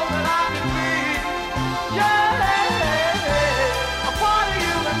know that I can be, yeah, a part of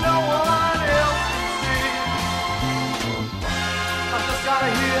you that no one else can see. I just gotta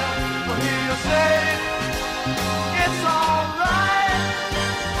hear you say it's alright.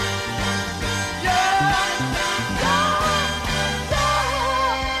 Yeah,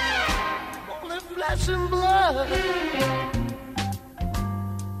 only flesh and blood,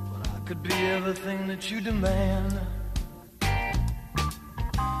 but I could be everything that you demand.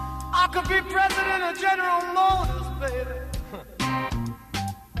 I could be president of General Motors, baby,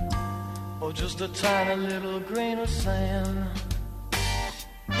 or just a tiny little grain of sand.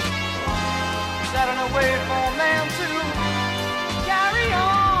 Is that in a way for a man to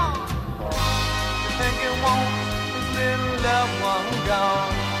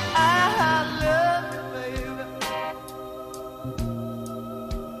gone. I love you, baby.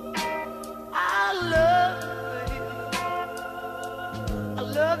 I love you, baby. I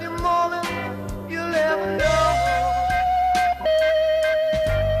love you more than you'll ever know.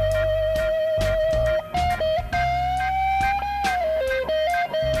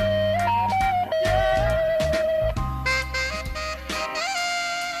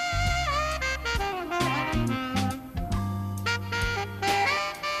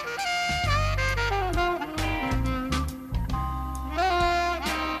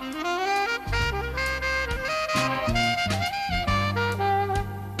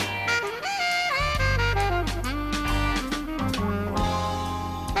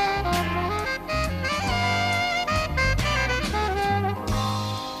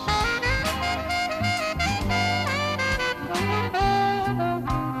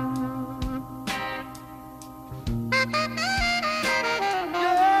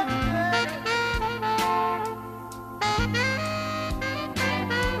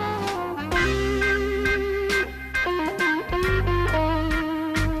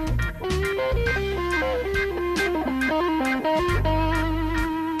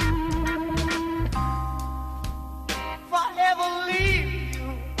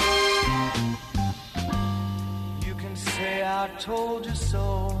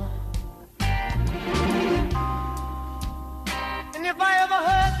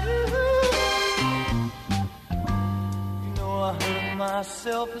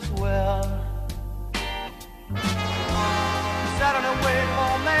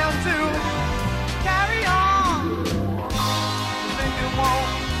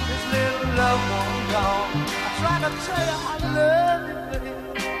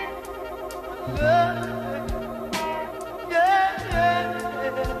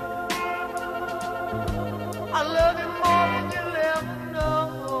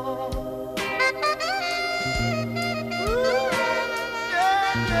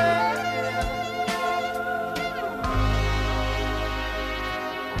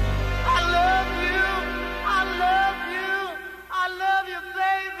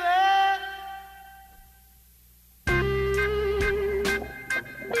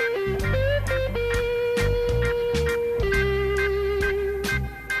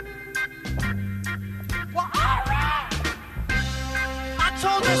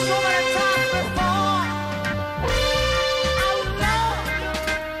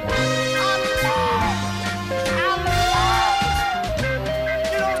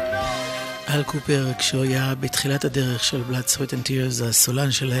 קופר, כשהוא היה בתחילת הדרך של Blood, Sweat and Tears,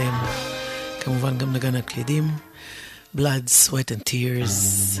 הסולן שלהם, כמובן גם נגן הקלידים, Blood, Sweat and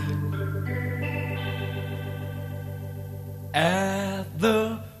Tears. At the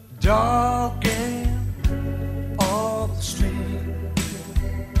dark end of the street,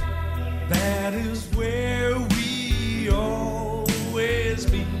 that is where we always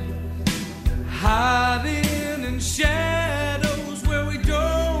meet, hiding in shadows where we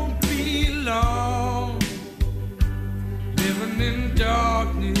don't belong, living in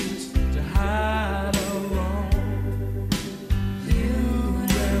darkness to hide alone. You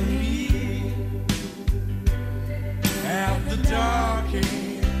and me at the dark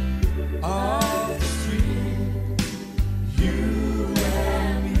end of the street. You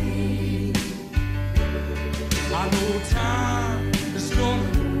and me. I know time is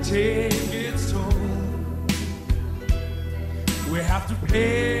gonna take its toll. We have to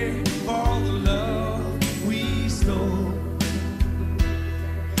pay for the love we stole.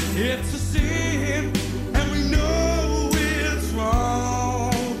 It's a sin, and we know it's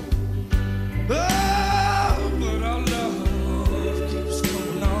wrong. Oh, but our love keeps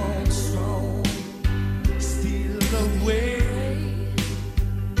coming on strong. Steal the way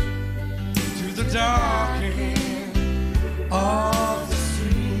to the dark end of the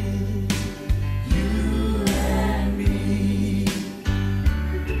street. You and me.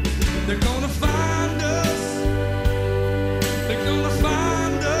 They're gonna find us. They're gonna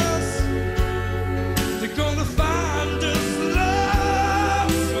find us. They're gonna find us,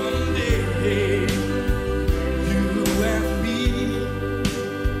 love, someday. You and me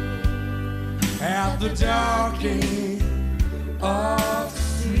at the dark end of the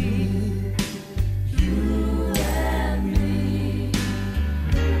street. You and me.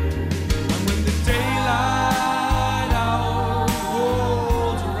 And when the daylight hour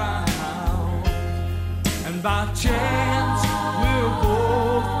rolls around, and by chance we're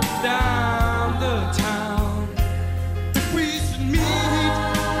both down the town, if we should meet,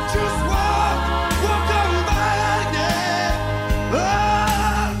 just walk on by, yeah.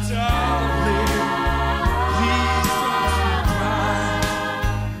 Oh, darling, please don't you cry.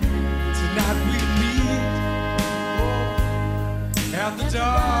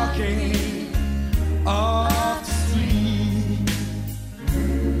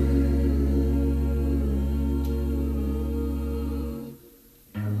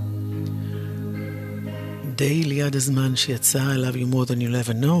 די ליד הזמן שיצא I Love You More Than You'll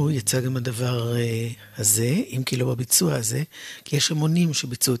Ever Know, יצא גם הדבר הזה, אם כי לא בביצוע הזה, כי יש המונים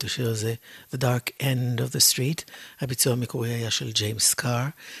שביצעו את השיר הזה, The Dark End of the Street. הביצוע המקורי היה של ג'יימס קאר,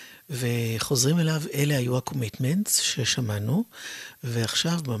 וחוזרים אליו, אלה היו ה-Commitments ששמענו,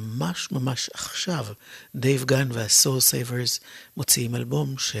 ועכשיו, ממש עכשיו, דייב גן וה-Soul Savers מוציאים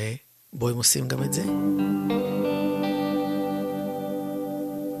אלבום שבו הם עושים גם את זה.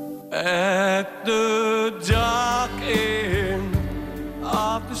 At the dark end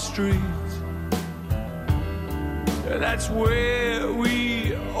of the street, that's where we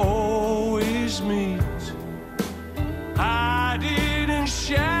always meet, hiding in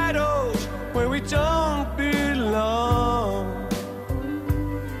shadows where we don't belong,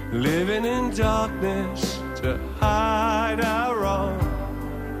 living in darkness to hide our wrong.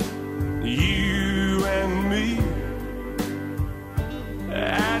 You and me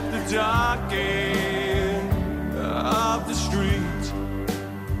at the dark end of the street,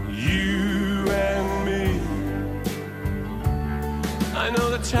 you and me. I know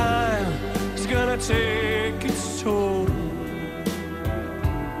the time is gonna take its toll.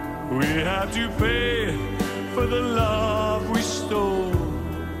 We have to pay for the love we stole.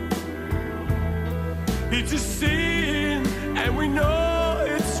 It's a sin and we know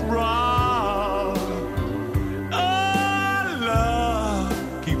it's wrong. Our love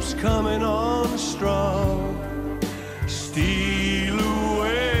keeps coming on strong. Steal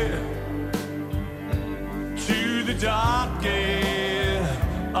away to the dark end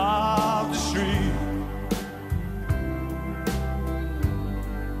of the street.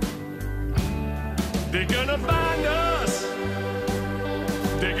 They're gonna find us.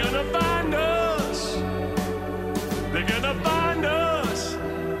 They're gonna find us. They're gonna find us.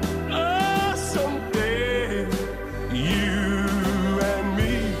 Oh, someday, you and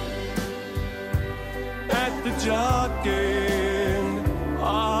me at the dark end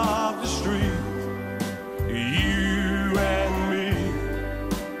of the street. You and me.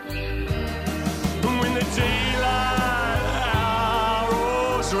 When the daylight hour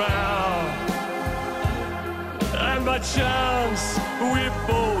rolls round, and by chance we're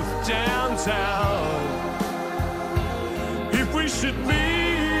both downtown, if we should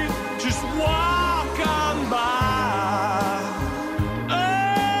meet, just walk on by.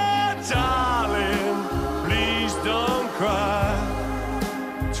 Oh, darling, please don't cry.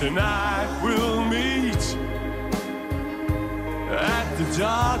 Tonight we'll meet at the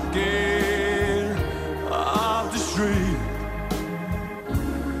dark end of the street.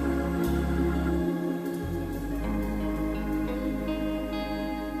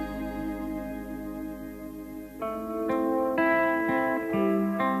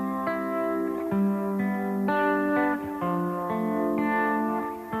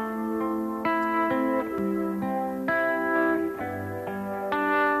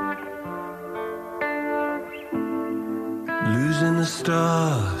 Losing the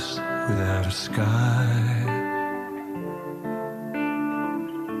stars without a sky,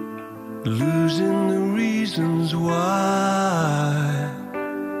 losing the reasons why.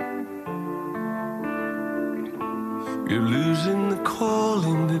 You're losing the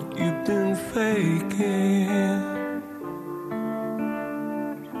calling that you've been faking.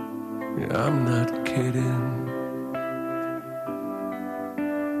 Yeah, I'm not kidding.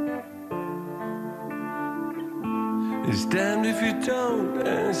 It's damned if you don't,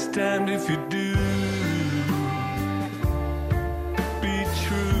 and it's damned if you do. Be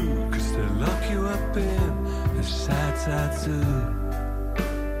true, 'cause they'll lock you up in a sad, sad zoo.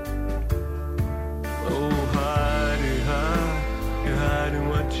 Oh, hidey, hide, you're hiding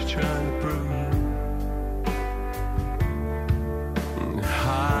what you're trying to prove.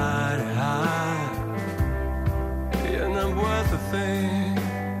 Hidey, hide, you're not worth a thing.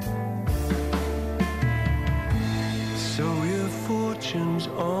 So your fortune's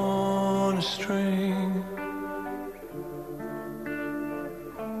on a string.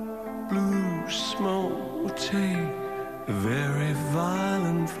 Blue smoke will take a very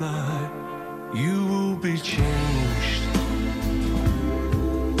violent flight. You will be changed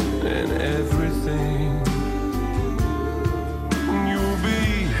in everything. You will be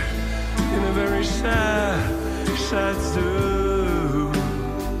in a very sad, sad stew.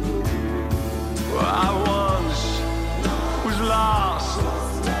 I once was lost,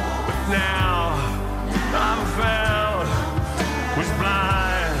 but now I'm found. Was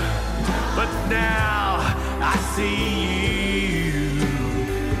blind, but now I see you.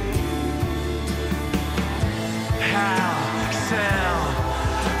 How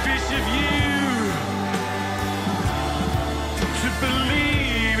selfish of you to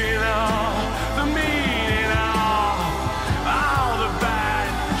believe in all the meaning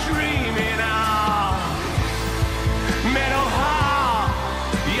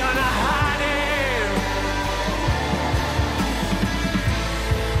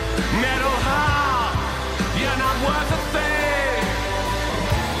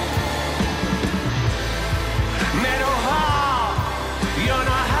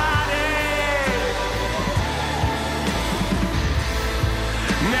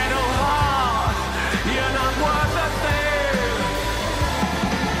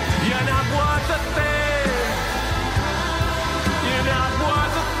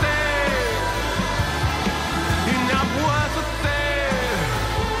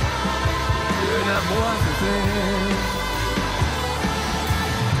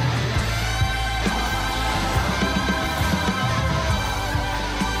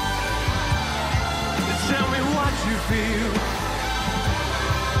Tell me what you feel.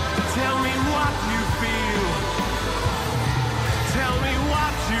 Tell me what you feel. Tell me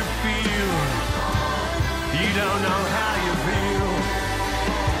what you feel. You don't know how you feel.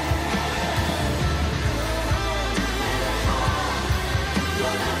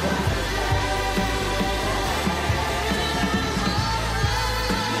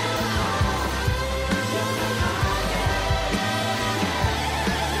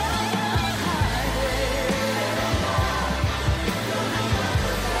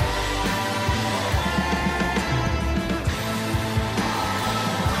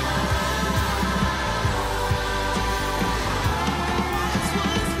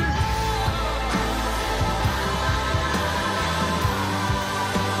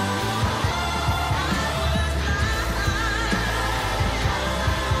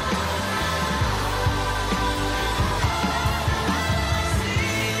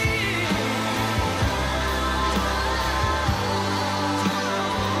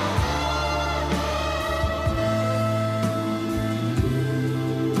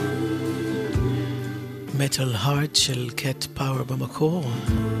 מטל הארט של קט פאוור במקור.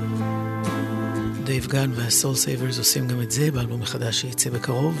 דייב גן והסול סייברס עושים גם את זה באלבום החדש שייצא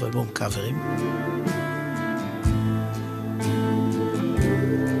בקרוב, אלבום קאברים.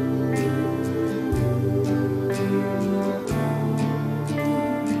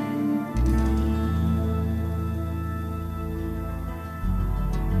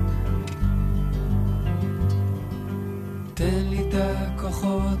 תן לי את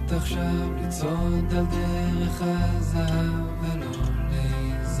הכוחות עכשיו לצעוד על דרך הזהב ולא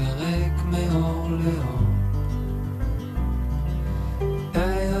להיזרק מאור לאור. אתה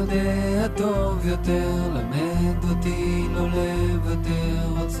יודע טוב יותר, למד אותי לא לוותר,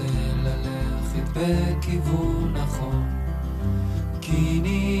 רוצה ללכת בכיוון נכון, כי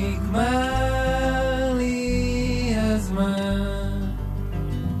נגמר לי הזמן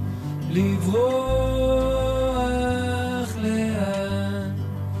לברוח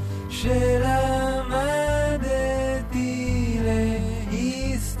שלמדתי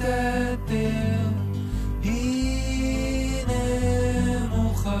להסתתר, הנה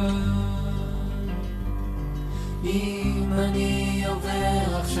מוכן. אם אני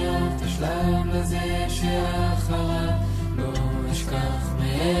עובר עכשיו את השלב לזה שאחריו, לא אשכח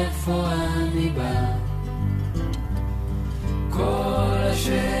מאיפה אני בא. כל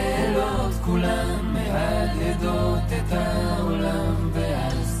השאלות כולן מעניינות את העולם,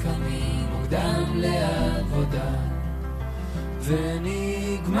 ואז קמים מוקדם לעבודה,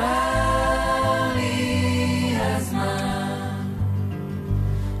 ונגמר לי הזמן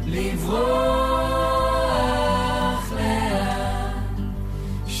לברוח לאן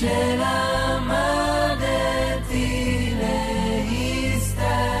שלמדתי להסתתר,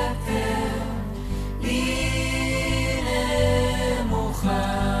 הנה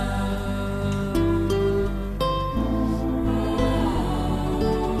מוכן.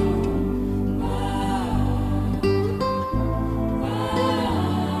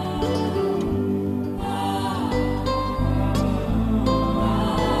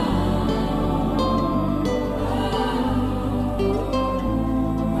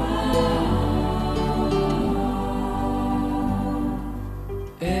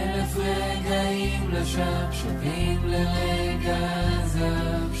 שווים לרגע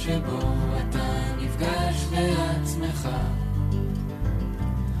הזהב שבו אתה נפגש בעצמך.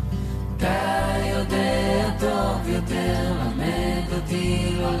 אתה יודע טוב יותר, למד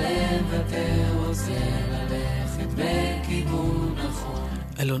אותי לא לוותר, רוצה ללכת בכיוון נכון.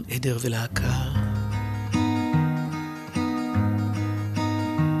 אלון עדר ולהקה.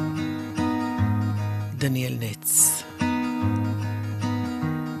 דניאל נץ.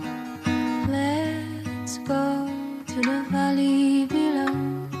 Go to the valley below,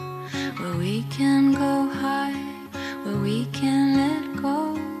 where we can go high, where we can let go.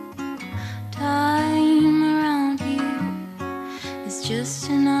 Time around here is just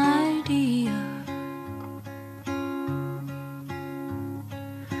an idea.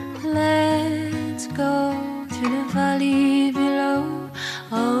 Let's go to the valley below.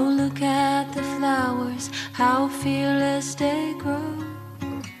 Oh, look at the flowers, how fearless they grow.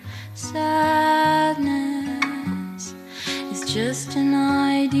 Sadness is just an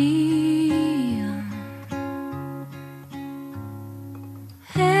idea.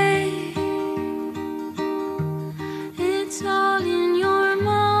 Hey, it's all in your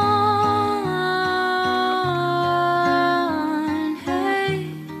mind. Hey,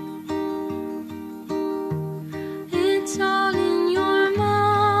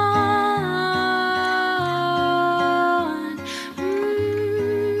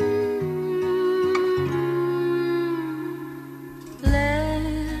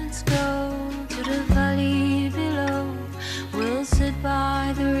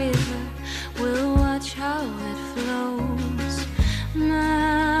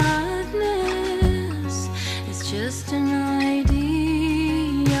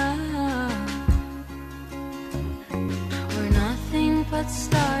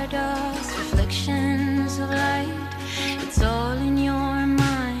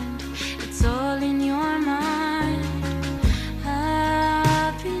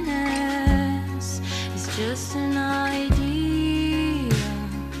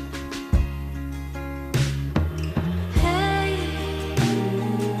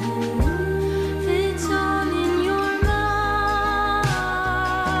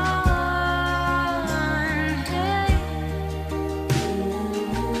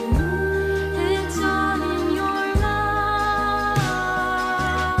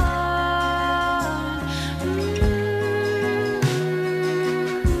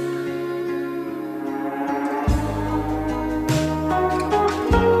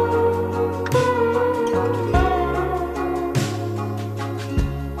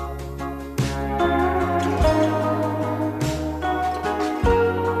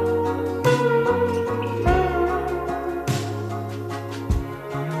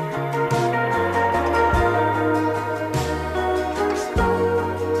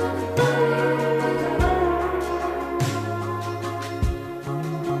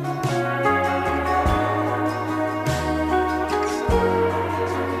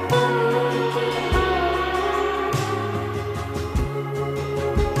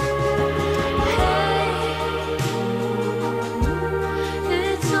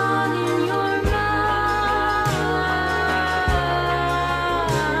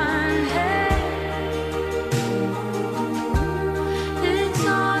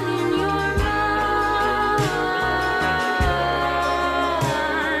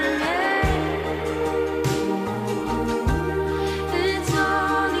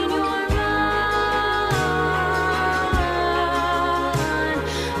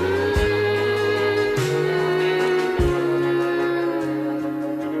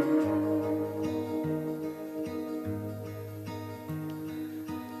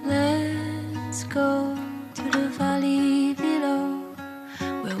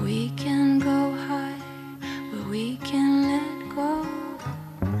 we can go high, where we can let go.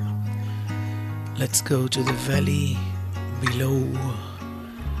 Let's go to the valley below.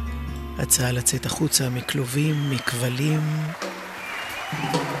 הצעה לצאת החוצה מכלובים, מכבלים,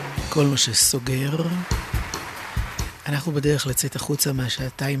 כל מה שסוגר. אנחנו בדרך לצאת החוצה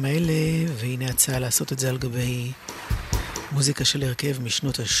מהשעתיים האלה, והנה הצעה לעשות את זה על גבי מוזיקה של הרכב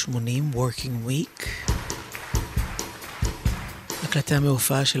משנות ה-80, Working Week. הקלטה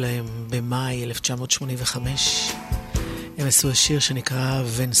מהופעה שלהם במאי 1985. הם עשו השיר שנקרא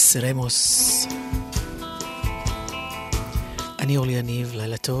ונסרמוס. אני אורלי יניב,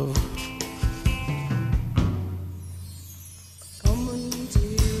 לילה טוב.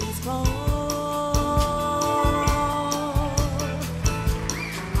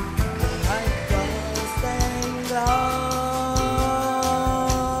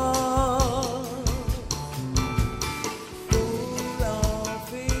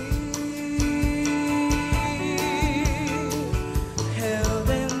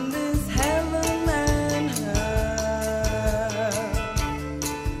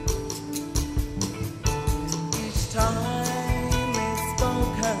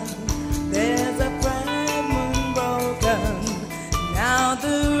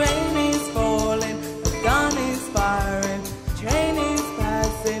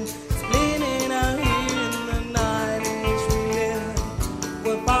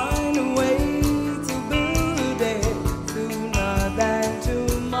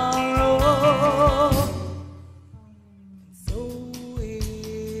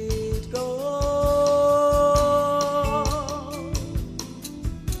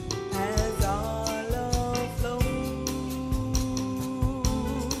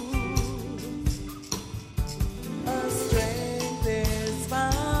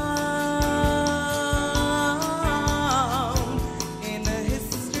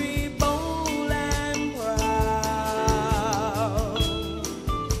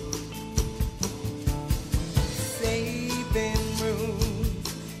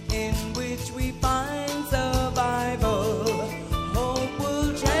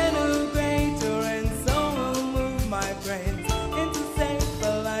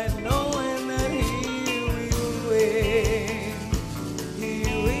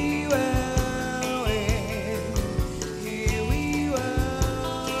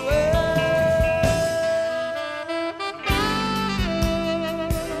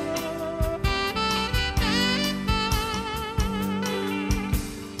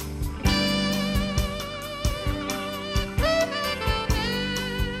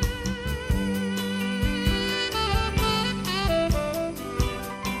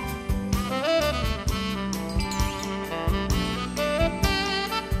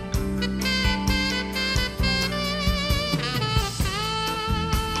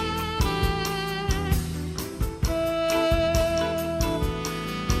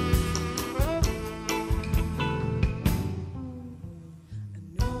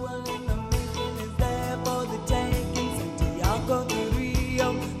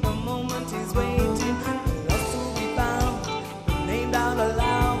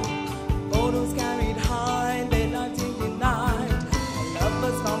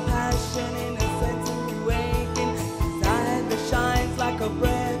 A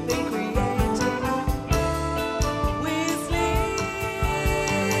breath in